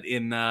on that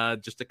in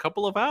just a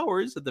couple of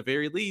hours at the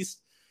very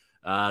least.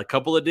 A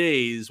couple of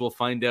days, we'll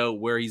find out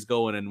where he's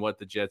going and what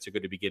the Jets are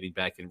going to be getting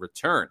back in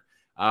return.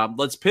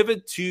 Let's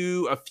pivot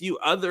to a few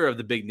other of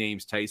the big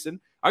names, Tyson.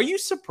 Are you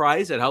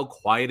surprised at how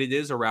quiet it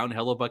is around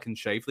Hellebuyck and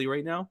Scheifele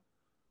right now?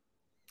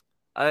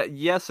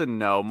 Yes and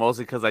no,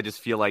 mostly because I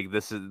just feel like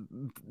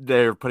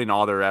they're putting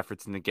all their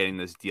efforts into getting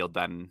this deal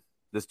done,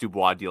 this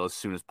Dubois deal, as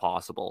soon as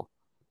possible.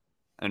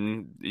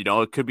 And,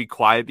 it could be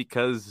quiet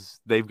because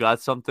they've got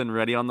something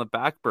ready on the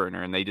back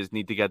burner and they just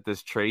need to get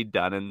this trade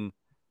done. And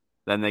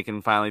then they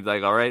can finally be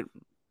like, all right,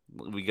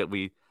 we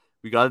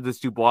got this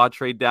Dubois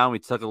trade down. We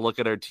took a look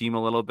at our team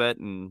a little bit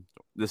and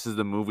this is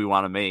the move we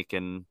want to make.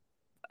 And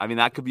I mean,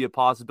 that could be a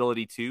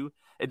possibility too.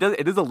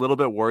 It is a little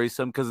bit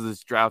worrisome because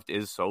this draft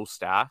is so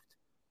stacked.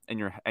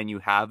 And you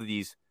have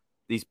these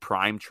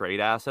prime trade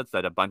assets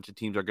that a bunch of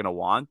teams are going to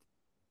want.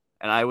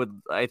 And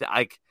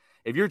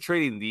if you're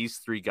trading these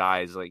three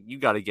guys, like you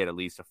got to get at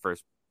least a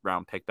first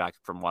round pick back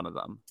from one of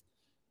them.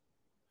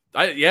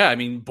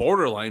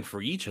 Borderline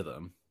for each of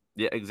them.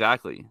 Yeah,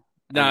 exactly.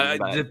 Now,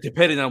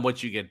 depending on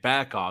what you get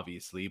back,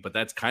 obviously, but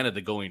that's kind of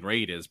the going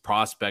rate is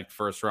prospect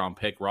first round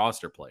pick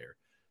roster player.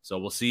 So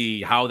we'll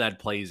see how that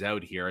plays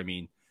out here. I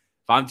mean,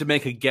 if I'm to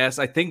make a guess,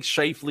 I think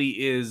Scheifele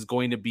is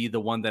going to be the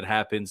one that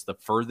happens the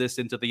furthest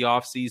into the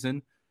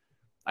offseason.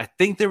 I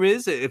think there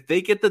is. If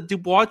they get the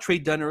Dubois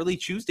trade done early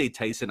Tuesday,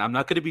 Tyson, I'm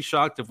not going to be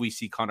shocked if we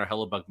see Connor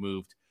Hellebuyck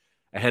moved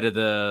ahead of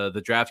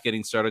the draft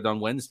getting started on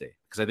Wednesday.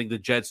 Because I think the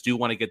Jets do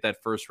want to get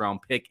that first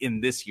round pick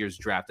in this year's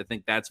draft. I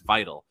think that's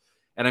vital.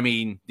 And I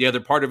mean, the other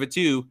part of it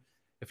too,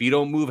 if you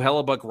don't move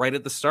Hellebuyck right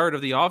at the start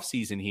of the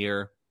offseason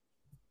here,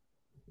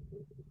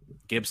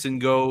 Gibson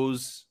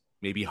goes,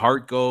 maybe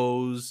Hart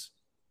goes,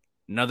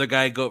 another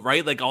guy go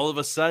right. Like all of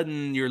a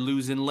sudden you're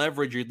losing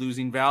leverage, you're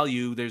losing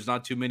value. There's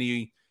not too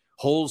many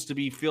holes to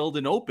be filled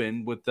and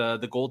open with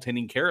the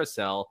goaltending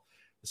carousel.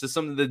 This is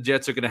something the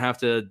Jets are going to have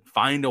to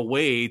find a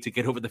way to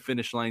get over the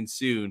finish line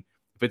soon.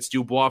 If it's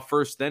Dubois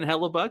first, then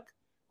Hellebuyck,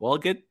 well,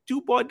 get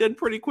Dubois done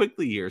pretty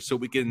quickly here so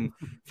we can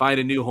find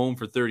a new home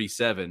for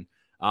 37.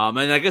 And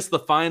I guess the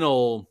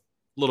final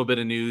little bit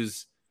of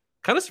news,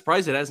 kind of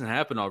surprised it hasn't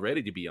happened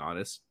already, to be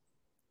honest.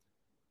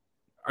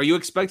 Are you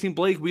expecting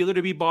Blake Wheeler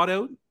to be bought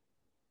out?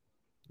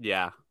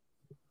 Yeah.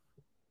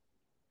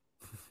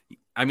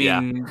 I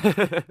mean,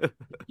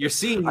 you're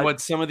seeing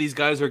what some of these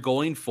guys are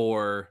going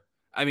for.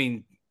 I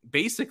mean,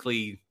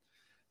 basically,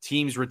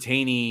 teams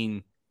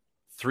retaining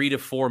 $3 to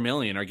 $4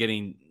 million are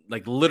getting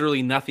like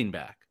literally nothing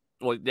back.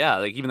 Well, yeah,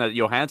 like even that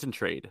Johansson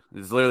trade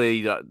is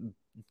literally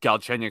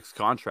Galchenyuk's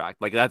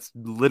contract. Like that's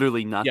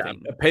literally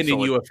nothing. Yeah, a pending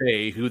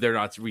UFA who they're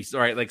not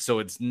right. Like so,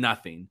 it's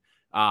nothing.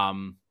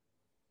 And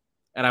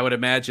I would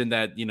imagine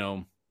that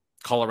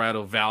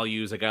Colorado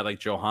values a guy like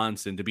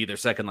Johansson to be their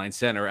second line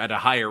center at a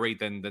higher rate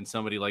than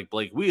somebody like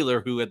Blake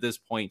Wheeler, who at this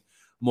point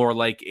more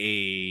like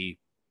a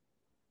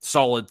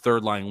solid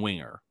third line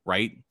winger,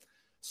 right?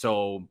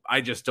 So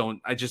I just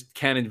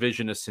can't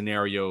envision a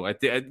scenario.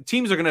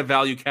 Teams are going to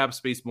value cap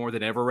space more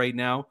than ever right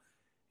now,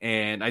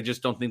 and I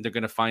just don't think they're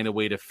going to find a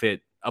way to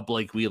fit a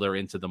Blake Wheeler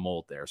into the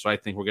mold there. So I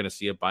think we're going to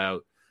see a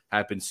buyout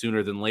happen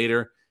sooner than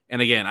later. And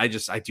again, I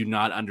do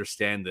not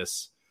understand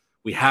this.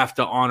 We have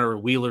to honor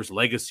Wheeler's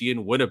legacy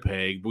in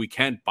Winnipeg, but we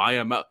can't buy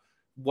him out.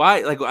 Why?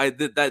 Like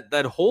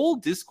that whole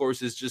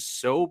discourse is just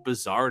so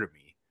bizarre to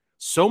me.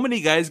 So many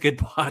guys get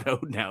bought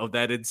out now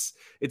that it's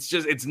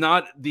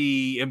not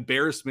the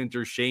embarrassment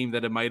or shame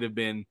that it might have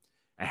been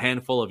a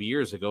handful of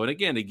years ago. And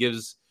again, it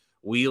gives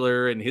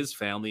Wheeler and his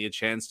family a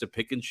chance to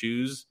pick and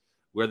choose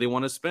where they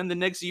want to spend the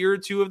next year or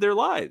two of their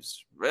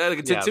lives.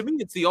 Right? To me,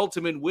 it's the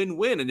ultimate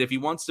win-win. And if he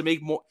wants to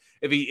make more,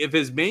 if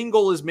his main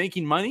goal is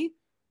making money,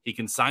 he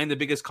can sign the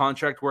biggest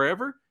contract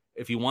wherever.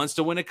 If he wants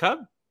to win a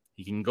cup,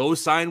 he can go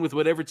sign with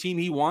whatever team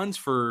he wants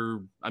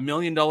for $1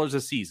 million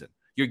a season.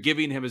 You're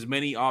giving him as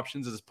many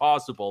options as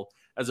possible,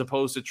 as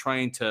opposed to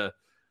trying to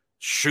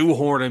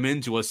shoehorn him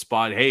into a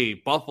spot. Hey,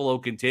 Buffalo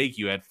can take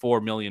you at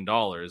 $4 million.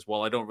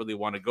 Well, I don't really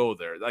want to go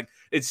there. Like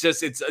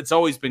it's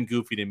always been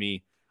goofy to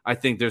me. I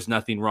think there's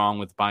nothing wrong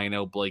with buying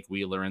out Blake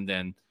Wheeler, and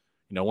then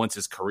once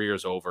his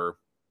career's over,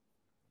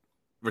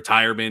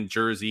 retirement,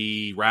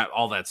 jersey, wrap,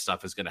 all that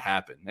stuff is going to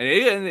happen.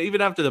 And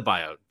even after the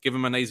buyout, give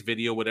him a nice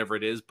video, whatever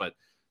it is. But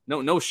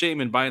no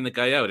shame in buying the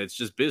guy out. It's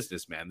just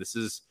business, man. This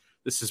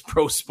is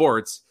pro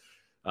sports.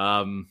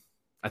 I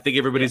think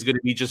everybody's going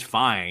to be just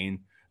fine.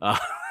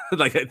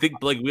 I think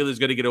Blake Wheeler's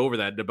going to get over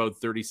that in about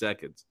 30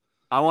 seconds.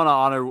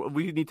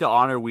 We need to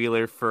honor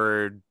Wheeler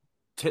for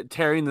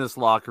tearing this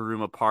locker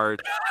room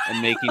apart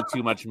and making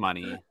too much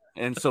money.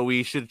 And so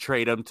we should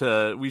trade him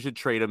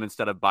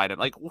instead of Biden.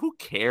 Like, who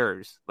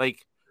cares?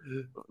 Like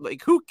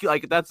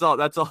that's all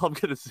I'm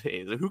going to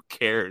say. Like, who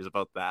cares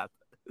about that?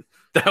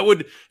 That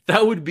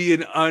would be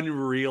an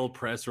unreal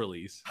press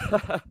release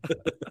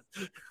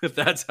if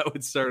that's how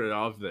it started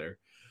off there.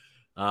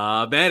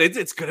 Man,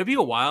 it's going to be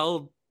a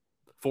wild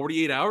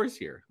 48 hours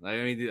here. I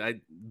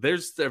mean,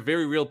 there's a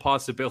very real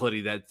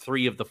possibility that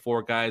 3 of the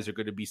 4 guys are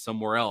going to be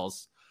somewhere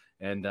else,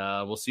 and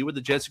we'll see what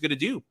the Jets are going to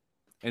do.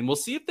 And we'll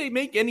see if they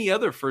make any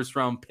other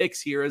first-round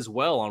picks here as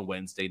well on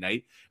Wednesday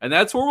night. And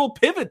that's where we'll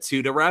pivot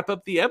to wrap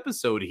up the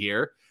episode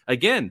here.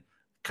 Again,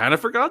 kind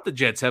of forgot the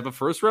Jets have a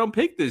first-round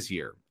pick this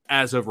year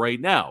as of right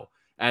now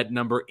at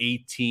number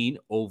 18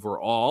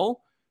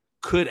 overall.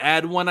 Could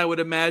add one, I would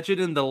imagine,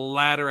 in the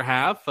latter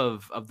half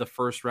of the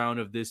first round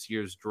of this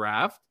year's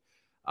draft.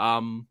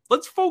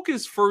 Let's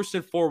focus first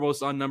and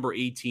foremost on number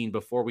 18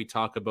 before we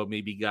talk about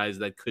maybe guys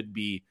that could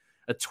be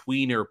a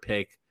tweener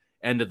pick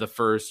end of the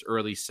first,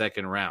 early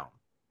second round.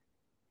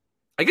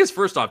 I guess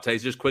first off,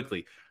 Tice, just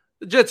quickly,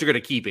 the Jets are going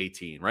to keep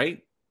 18,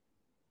 right?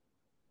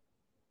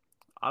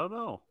 I don't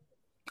know.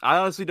 I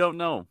honestly don't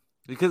know.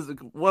 Because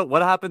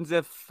what happens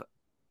if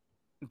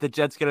the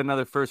Jets get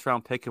another first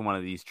round pick in one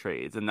of these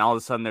trades and all of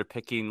a sudden they're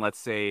picking, let's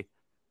say,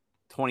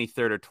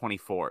 23rd or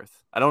 24th?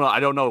 I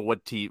don't know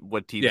what teams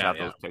have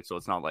those picks, so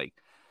it's not like.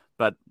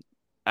 But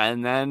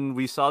and then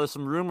we saw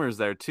some rumors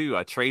there too.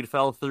 A trade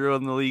fell through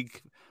in the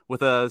league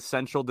with a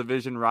Central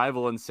Division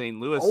rival in St.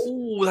 Louis.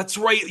 Oh, that's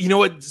right. You know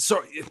what?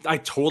 Sorry, I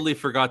totally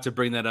forgot to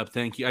bring that up.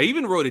 Thank you. I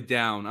even wrote it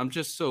down. I'm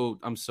so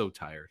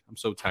tired. I'm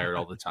so tired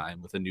all the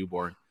time with a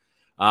newborn.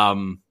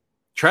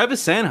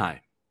 Travis Sanheim.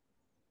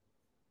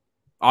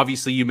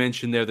 Obviously, you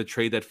mentioned there the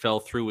trade that fell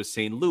through with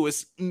St.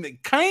 Louis.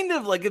 Kind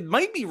of like it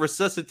might be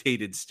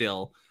resuscitated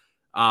still.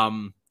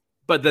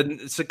 But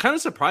then so kind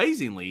of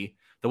surprisingly,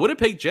 the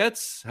Winnipeg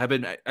Jets have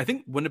been, I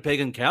think Winnipeg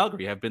and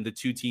Calgary have been the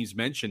 2 teams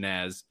mentioned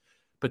as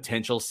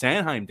potential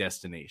Sanheim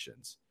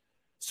destinations.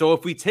 So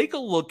if we take a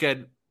look at,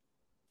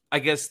 I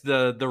guess,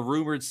 the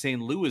rumored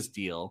St. Louis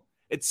deal,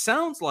 it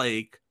sounds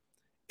like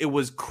it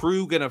was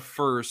Krug and a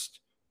first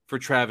for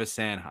Travis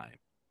Sanheim.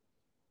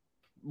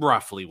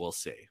 Roughly, we'll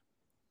say.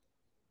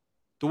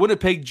 The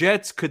Winnipeg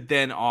Jets could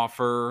then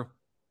offer,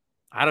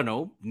 I don't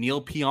know,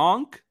 Neil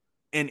Pionk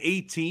and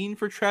 18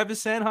 for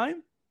Travis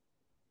Sanheim?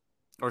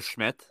 Or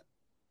Schmidt.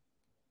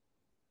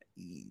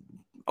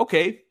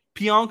 Okay,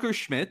 Pionk or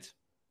Schmidt.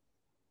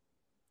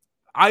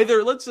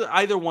 Either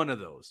one of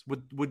those.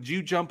 Would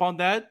you jump on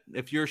that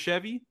if you're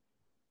Chevy?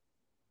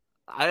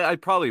 I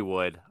probably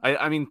would.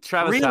 I mean,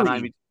 Travis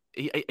Sanheim,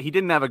 he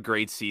didn't have a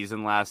great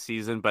season last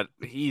season, but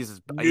he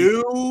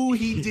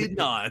did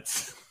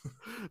not.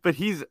 But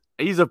he's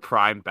a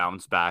prime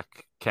bounce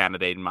back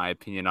candidate in my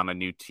opinion on a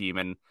new team,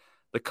 and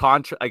the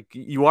contract, like,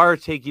 you are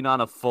taking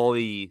on a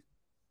fully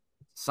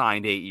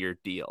signed 8-year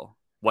deal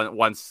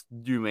once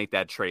you make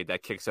that trade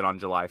that kicks in on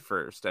July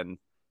 1st.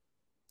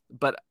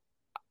 But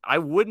I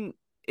wouldn't,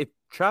 if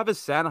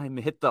Travis Sanheim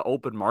hit the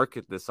open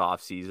market this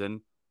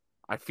offseason,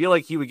 I feel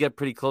like he would get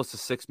pretty close to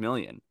 $6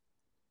 million.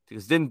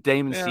 Because didn't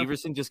Damon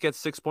Severson just get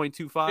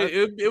 6.25?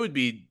 It would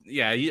be,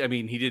 I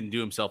mean, he didn't do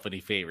himself any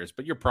favors,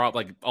 but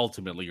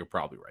ultimately you're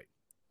probably right.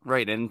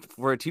 Right, and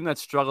for a team that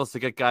struggles to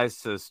get guys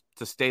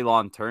to stay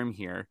long term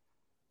here,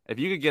 if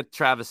you could get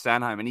Travis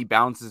Sanheim and he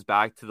bounces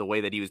back to the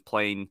way that he was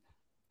playing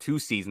 2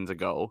 seasons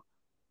ago,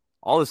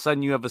 all of a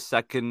sudden you have a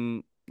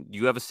second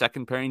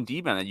pairing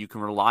D-man that you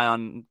can rely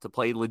on to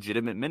play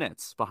legitimate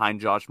minutes behind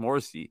Josh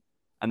Morrissey.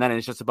 And then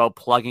it's just about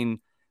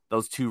plugging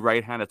those 2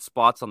 right-handed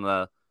spots in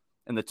the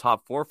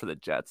top 4 for the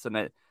Jets.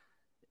 And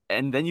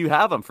then you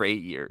have them for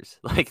 8 years.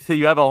 Like, so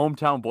you have a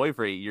hometown boy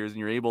for 8 years and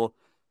you're able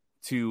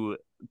to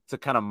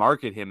kind of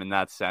market him in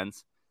that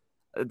sense.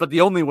 But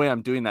the only way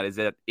I'm doing that is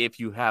that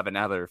if you have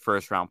another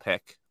first round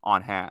pick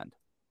on hand.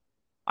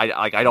 I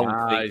don't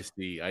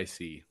think, I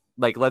see.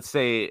 Like, let's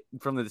say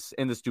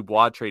in this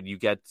Dubois trade, you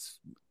get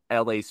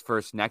LA's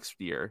first next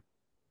year.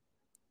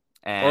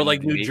 Or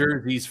like New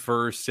Jersey's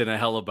first in a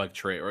Hellebuck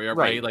trade,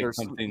 right? Like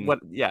something.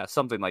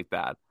 Something like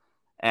that.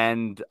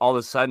 And all of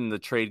a sudden, the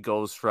trade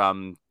goes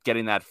from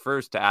getting that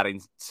first to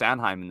adding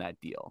Sanheim in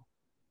that deal.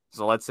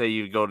 So let's say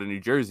you go to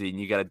New Jersey and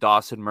you get a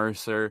Dawson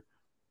Mercer,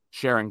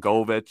 Sharon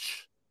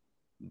Govich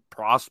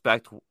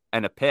prospect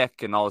and a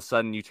pick, and all of a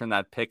sudden you turn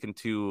that pick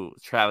into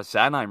Travis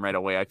Sanheim right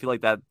away. I feel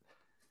like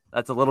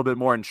that's a little bit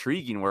more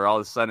intriguing, where all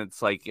of a sudden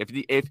it's like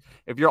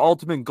if your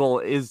ultimate goal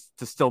is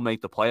to still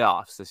make the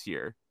playoffs this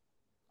year,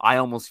 I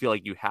almost feel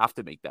like you have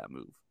to make that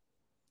move.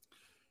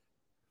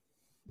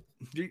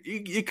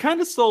 You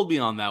kind of sold me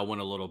on that one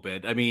a little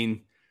bit. I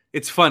mean,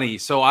 It's funny.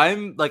 So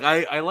I'm like,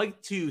 I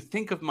like to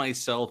think of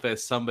myself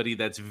as somebody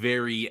that's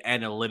very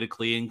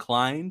analytically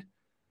inclined,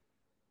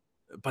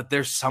 but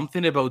there's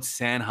something about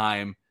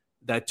Sanheim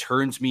that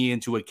turns me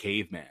into a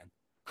caveman.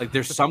 Like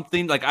there's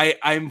something like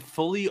I'm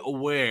fully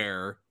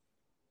aware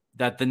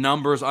that the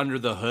numbers under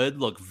the hood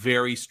look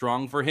very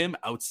strong for him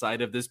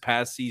outside of this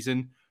past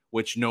season,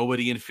 which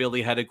nobody in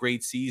Philly had a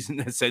great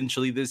season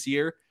essentially this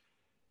year.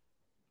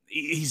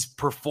 He's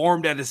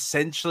performed at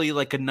essentially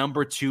like a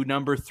number 2,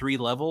 number 3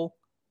 level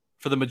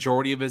for the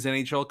majority of his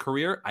NHL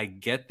career. I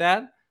get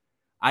that.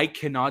 I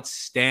cannot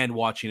stand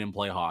watching him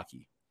play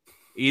hockey.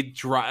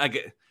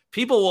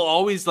 People will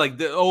always like,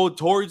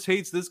 Torts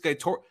hates this guy.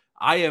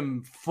 I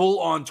am full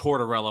on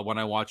Tortorella when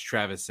I watch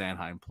Travis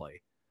Sanheim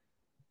play.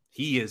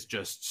 He is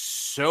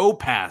just so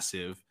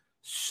passive,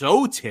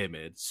 so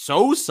timid,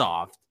 so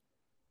soft.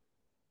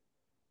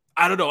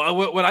 I don't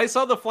know. When I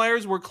saw the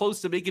Flyers were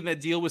close to making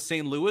that deal with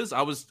St. Louis,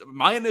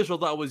 my initial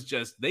thought was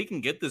just, they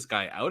can get this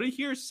guy out of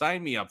here.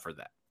 Sign me up for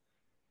that.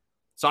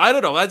 So I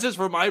don't know. That's just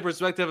from my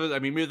perspective. I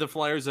mean, maybe the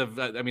Flyers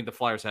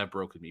have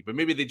broken me, but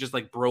maybe they just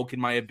like broken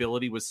my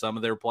ability with some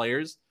of their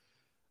players.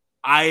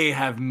 I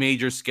have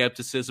major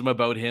skepticism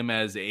about him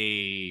as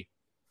a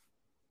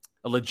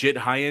legit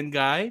high-end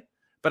guy.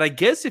 But I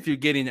guess if you're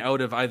getting out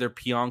of either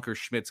Pionk or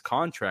Schmidt's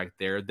contract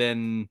there,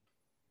 then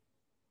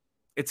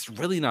it's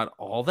really not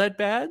all that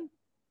bad,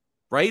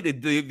 right?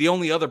 The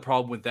only other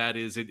problem with that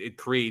is it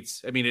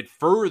creates, it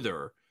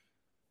further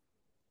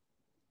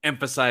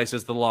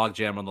emphasizes the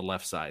logjam on the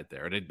left side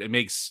there. And it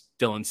makes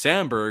Dylan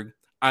Samberg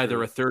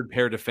either a third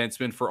pair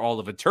defenseman for all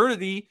of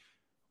eternity,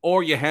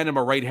 or you hand him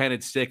a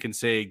right-handed stick and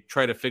say,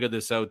 try to figure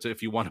this out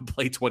if you want to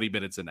play 20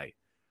 minutes a night.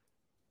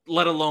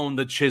 Let alone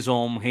the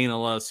Chisholm,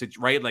 Heinola,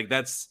 right? Like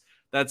that's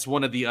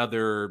one of the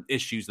other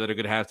issues that are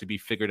going to have to be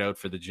figured out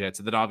for the Jets.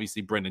 And then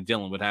obviously Brendan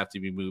Dillon would have to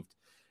be moved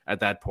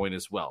at that point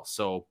as well.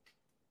 So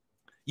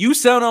you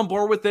sound on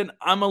board with it.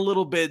 I'm a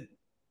little bit,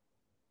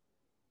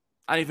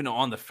 I don't even know,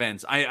 on the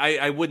fence.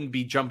 I wouldn't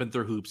be jumping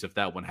through hoops if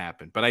that one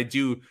happened. But I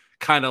do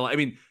kind of,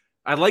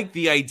 I like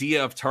the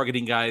idea of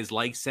targeting guys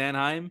like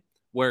Sanheim,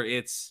 where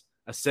it's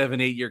a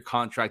 7-8 year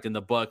contract in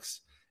the books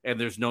and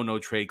there's no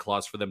trade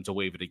clause for them to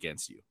waive it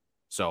against you.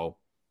 So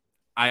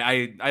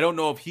I don't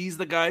know if he's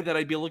the guy that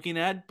I'd be looking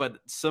at, but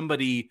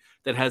somebody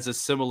that has a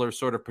similar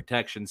sort of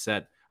protection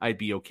set, I'd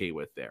be okay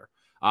with there.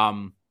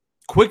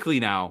 Quickly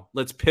now,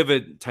 let's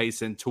pivot,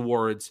 Tyson,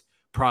 towards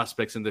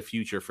prospects in the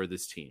future for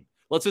this team.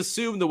 Let's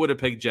assume the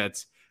Winnipeg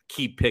Jets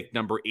keep pick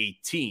number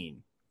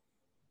 18.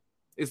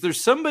 Is there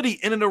somebody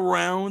in and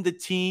around the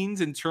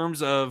teens in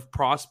terms of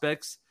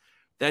prospects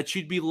that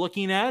you'd be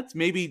looking at?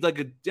 Maybe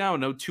like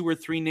 2 or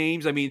 3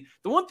 names. The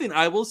one thing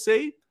I will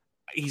say,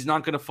 he's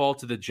not going to fall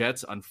to the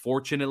Jets,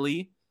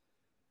 unfortunately.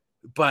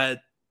 But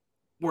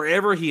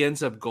wherever he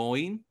ends up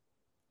going,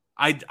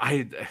 I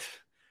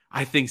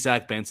think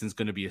Zach Benson's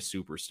going to be a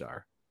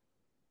superstar.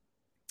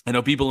 I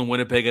know people in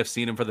Winnipeg have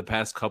seen him for the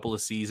past couple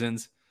of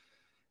seasons.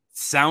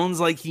 Sounds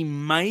like he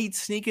might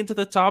sneak into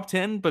the top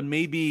 10, but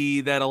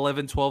maybe that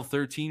 11, 12,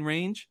 13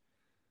 range.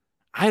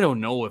 I don't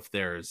know if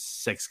there's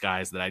 6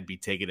 guys that I'd be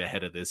taking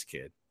ahead of this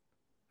kid.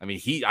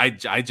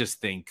 I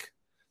just think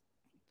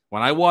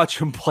when I watch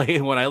him play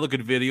and when I look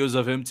at videos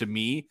of him, to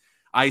me,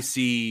 I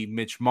see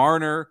Mitch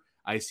Marner,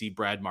 I see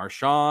Brad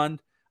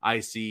Marchand, I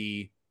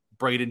see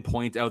Braden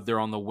Point out there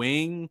on the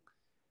wing.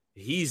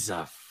 He's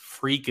a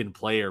freaking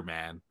player,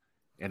 man.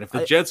 And if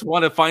the Jets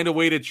want to find a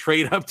way to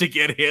trade up to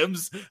get him,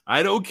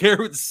 I don't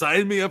care.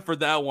 Sign me up for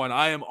that one.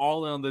 I am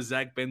all in on the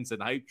Zach Benson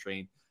hype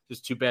train.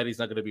 Just too bad he's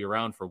not going to be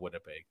around for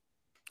Winnipeg.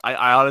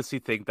 I honestly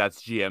think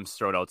that's GM's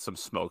thrown out some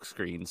smoke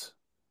screens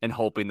and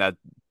hoping that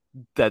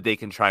they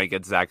can try and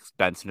get Zach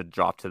Benson to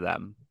drop to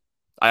them.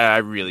 I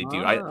really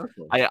do.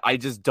 I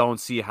just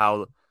don't see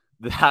how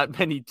that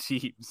many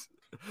teams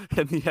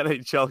in the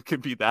NHL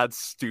can be that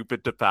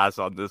stupid to pass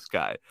on this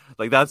guy.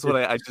 Like that's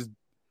what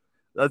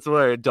that's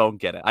where I don't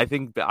get it. I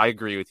think I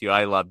agree with you.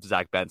 I love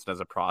Zach Benson as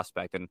a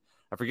prospect, and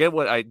I forget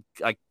what I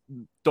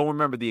don't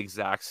remember the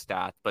exact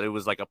stat, but it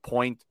was like a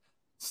point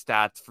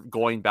stat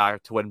going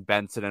back to when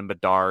Benson and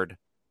Bedard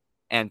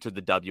entered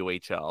the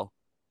WHL,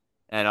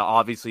 and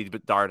obviously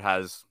Bedard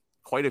has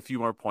quite a few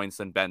more points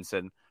than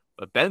Benson,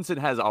 but Benson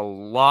has a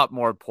lot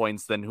more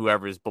points than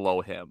whoever is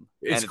below him.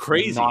 It's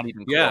crazy. Not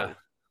even close.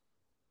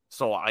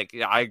 So I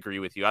agree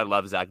with you. I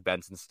love Zach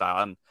Benson's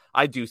style, and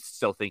I do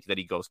still think that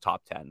he goes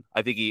top 10.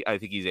 I think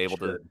he's able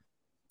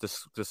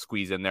to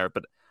squeeze in there.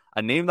 But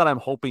a name that I'm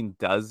hoping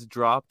does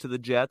drop to the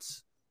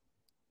Jets,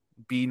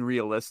 being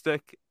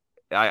realistic,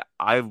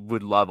 I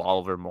would love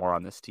Oliver Moore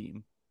on this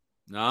team.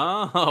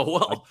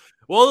 Oh,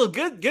 well,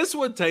 good. Guess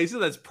what, Tyson?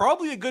 That's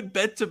probably a good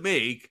bet to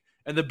make,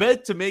 and the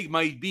bet to make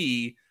might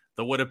be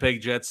the Winnipeg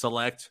Jets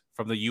select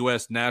from the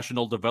U.S.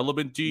 National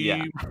Development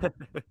Team. Yeah.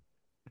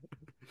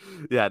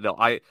 Yeah, no,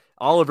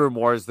 Oliver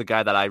Moore is the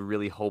guy that I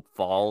really hope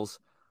falls.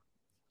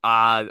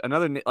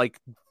 Another like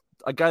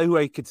a guy who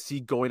I could see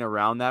going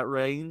around that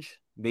range,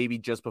 maybe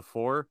just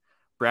before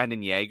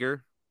Brandon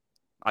Yager.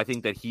 I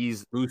think that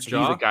he's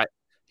a guy.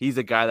 He's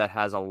a guy that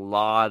has a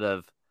lot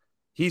of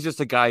he's just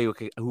a guy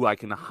who I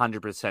can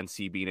 100%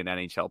 see being an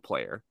NHL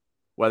player,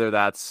 whether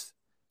that's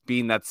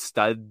being that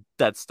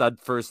stud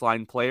first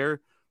line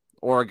player,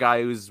 or a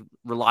guy who's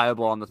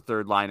reliable on the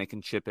third line and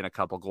can chip in a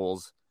couple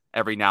goals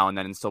every now and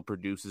then and still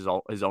produces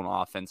his own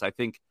offense. I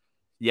think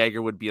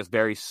Yager would be a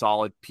very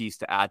solid piece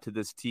to add to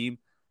this team.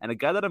 And a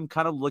guy that I'm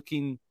kind of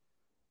looking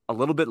a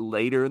little bit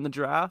later in the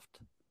draft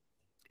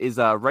is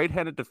a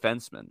right-handed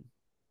defenseman,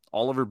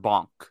 Oliver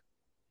Bonk.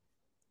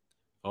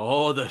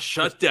 Oh, the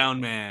shutdown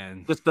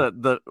man.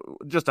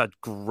 Just a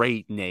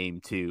great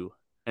name too.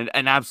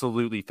 An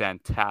absolutely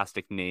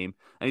fantastic name.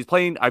 And he's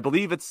playing, I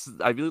believe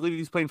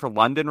he's playing for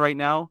London right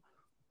now.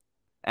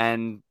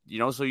 And,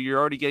 so you're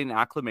already getting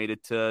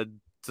acclimated to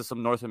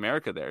some North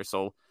America there.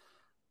 So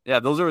yeah,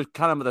 those are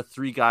kind of the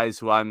three guys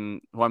who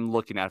I'm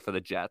looking at for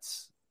the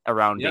Jets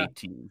around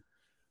 18.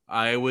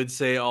 I would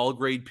say all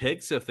great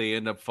picks if they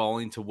end up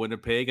falling to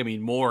Winnipeg. I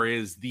mean, Moore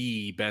is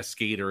the best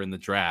skater in the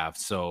draft.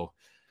 So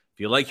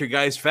if you like your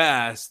guys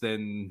fast,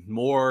 then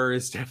Moore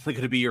is definitely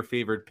going to be your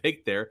favorite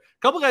pick there.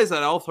 A couple guys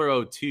that I'll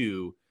throw out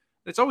too.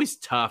 It's always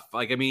tough.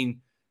 Like, I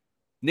mean,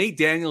 Nate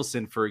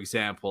Danielson, for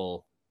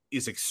example,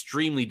 is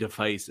extremely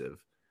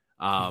divisive.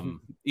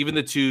 Even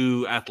the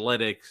two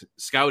Athletic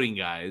scouting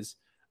guys,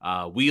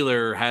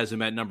 Wheeler has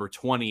him at number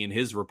 20 in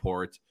his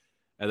report,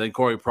 and then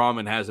Corey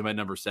Pronman has him at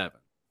number 7.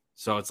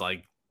 So it's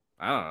like,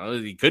 I don't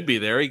know, he could be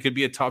there. He could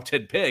be a top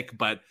 10 pick,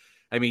 but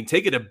I mean,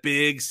 taking a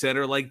big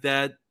center like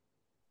that,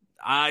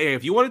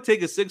 if you want to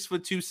take a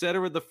 6'2"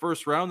 center in the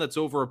first round that's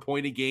over a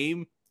point a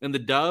game in the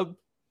dub,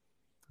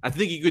 I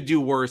think you could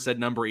do worse at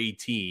number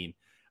 18.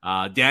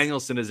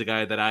 Danielson is a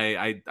guy that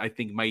I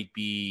think might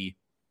be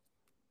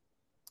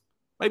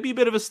a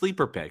bit of a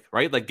sleeper pick,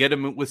 right? Like, get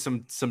him with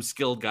some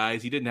skilled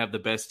guys. He didn't have the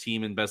best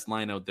team and best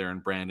line out there in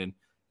Brandon,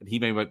 and he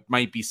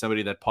might be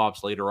somebody that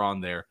pops later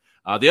on there.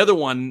 The other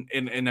one,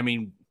 and I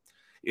mean,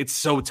 it's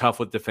so tough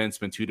with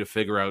defensemen too to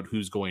figure out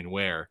who's going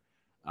where.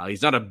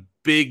 He's not a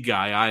big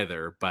guy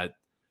either, but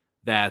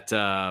that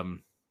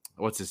Axel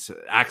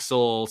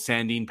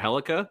Sandin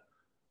Pellikka?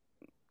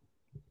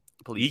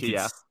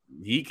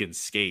 He can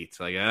skate.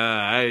 Like,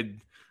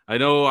 I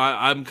know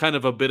I'm kind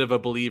of a bit of a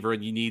believer,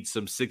 and you need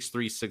some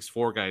 6'3",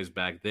 6'4" guys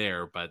back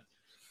there, but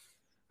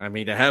I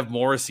mean, to have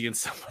Morrissey and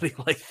somebody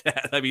like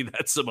that, I mean,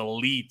 that's some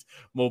elite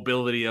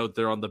mobility out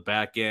there on the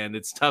back end.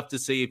 It's tough to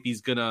say if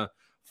he's going to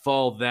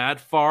fall that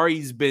far.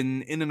 He's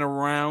been in and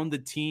around the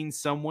teens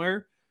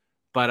somewhere,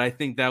 but I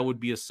think that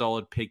would be a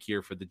solid pick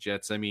here for the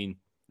Jets. I mean,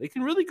 they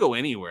can really go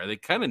anywhere. They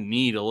kind of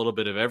need a little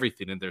bit of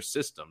everything in their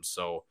system.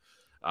 So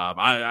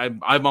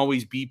I'm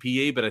always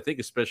BPA, but I think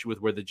especially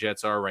with where the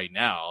Jets are right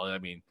now, I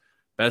mean,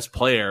 best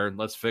player,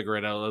 let's figure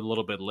it out a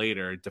little bit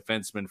later.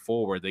 Defenseman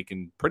forward, they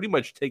can pretty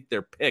much take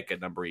their pick at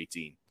number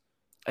 18.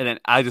 And then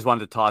I just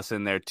wanted to toss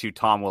in there too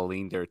Tom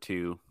Wallinder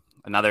too.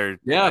 Another,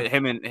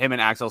 him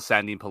and Axel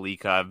Sandin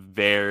Pellikka,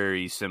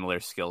 very similar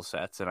skill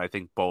sets, and I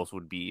think both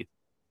would be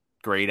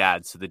great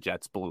adds to the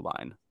Jets blue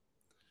line.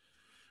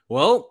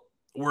 Well,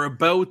 we're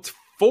about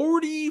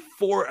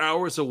 44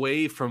 hours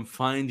away from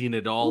finding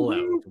it all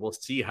out. We'll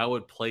see how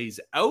it plays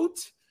out.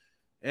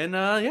 And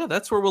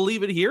that's where we'll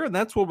leave it here. And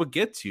that's where we'll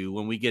get to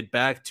when we get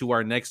back to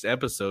our next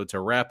episode to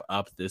wrap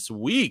up this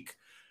week.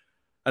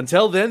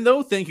 Until then,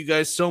 though, thank you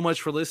guys so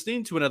much for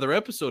listening to another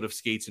episode of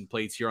Skates and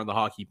Plates here on the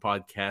Hockey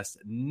Podcast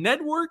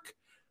Network.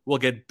 We'll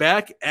get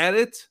back at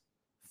it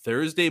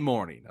Thursday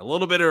morning, a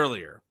little bit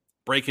earlier,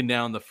 breaking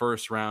down the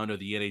first round of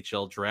the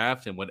NHL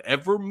draft and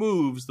whatever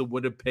moves the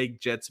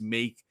Winnipeg Jets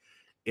make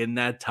in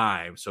that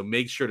time. So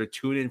make sure to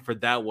tune in for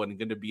that one. It's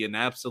going to be an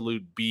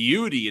absolute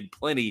beauty and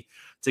plenty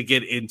to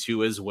get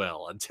into as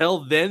well.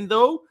 Until then,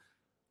 though,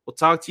 we'll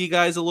talk to you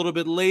guys a little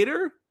bit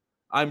later.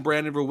 I'm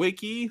Brandon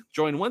Rowicki,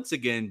 joined once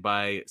again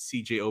by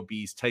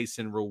CJOB's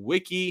Tyson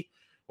Rowicki.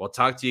 We'll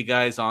talk to you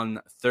guys on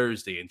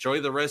Thursday. Enjoy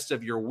the rest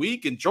of your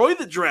week. Enjoy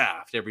the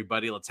draft,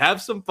 everybody. Let's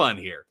have some fun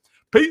here.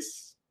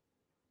 Peace.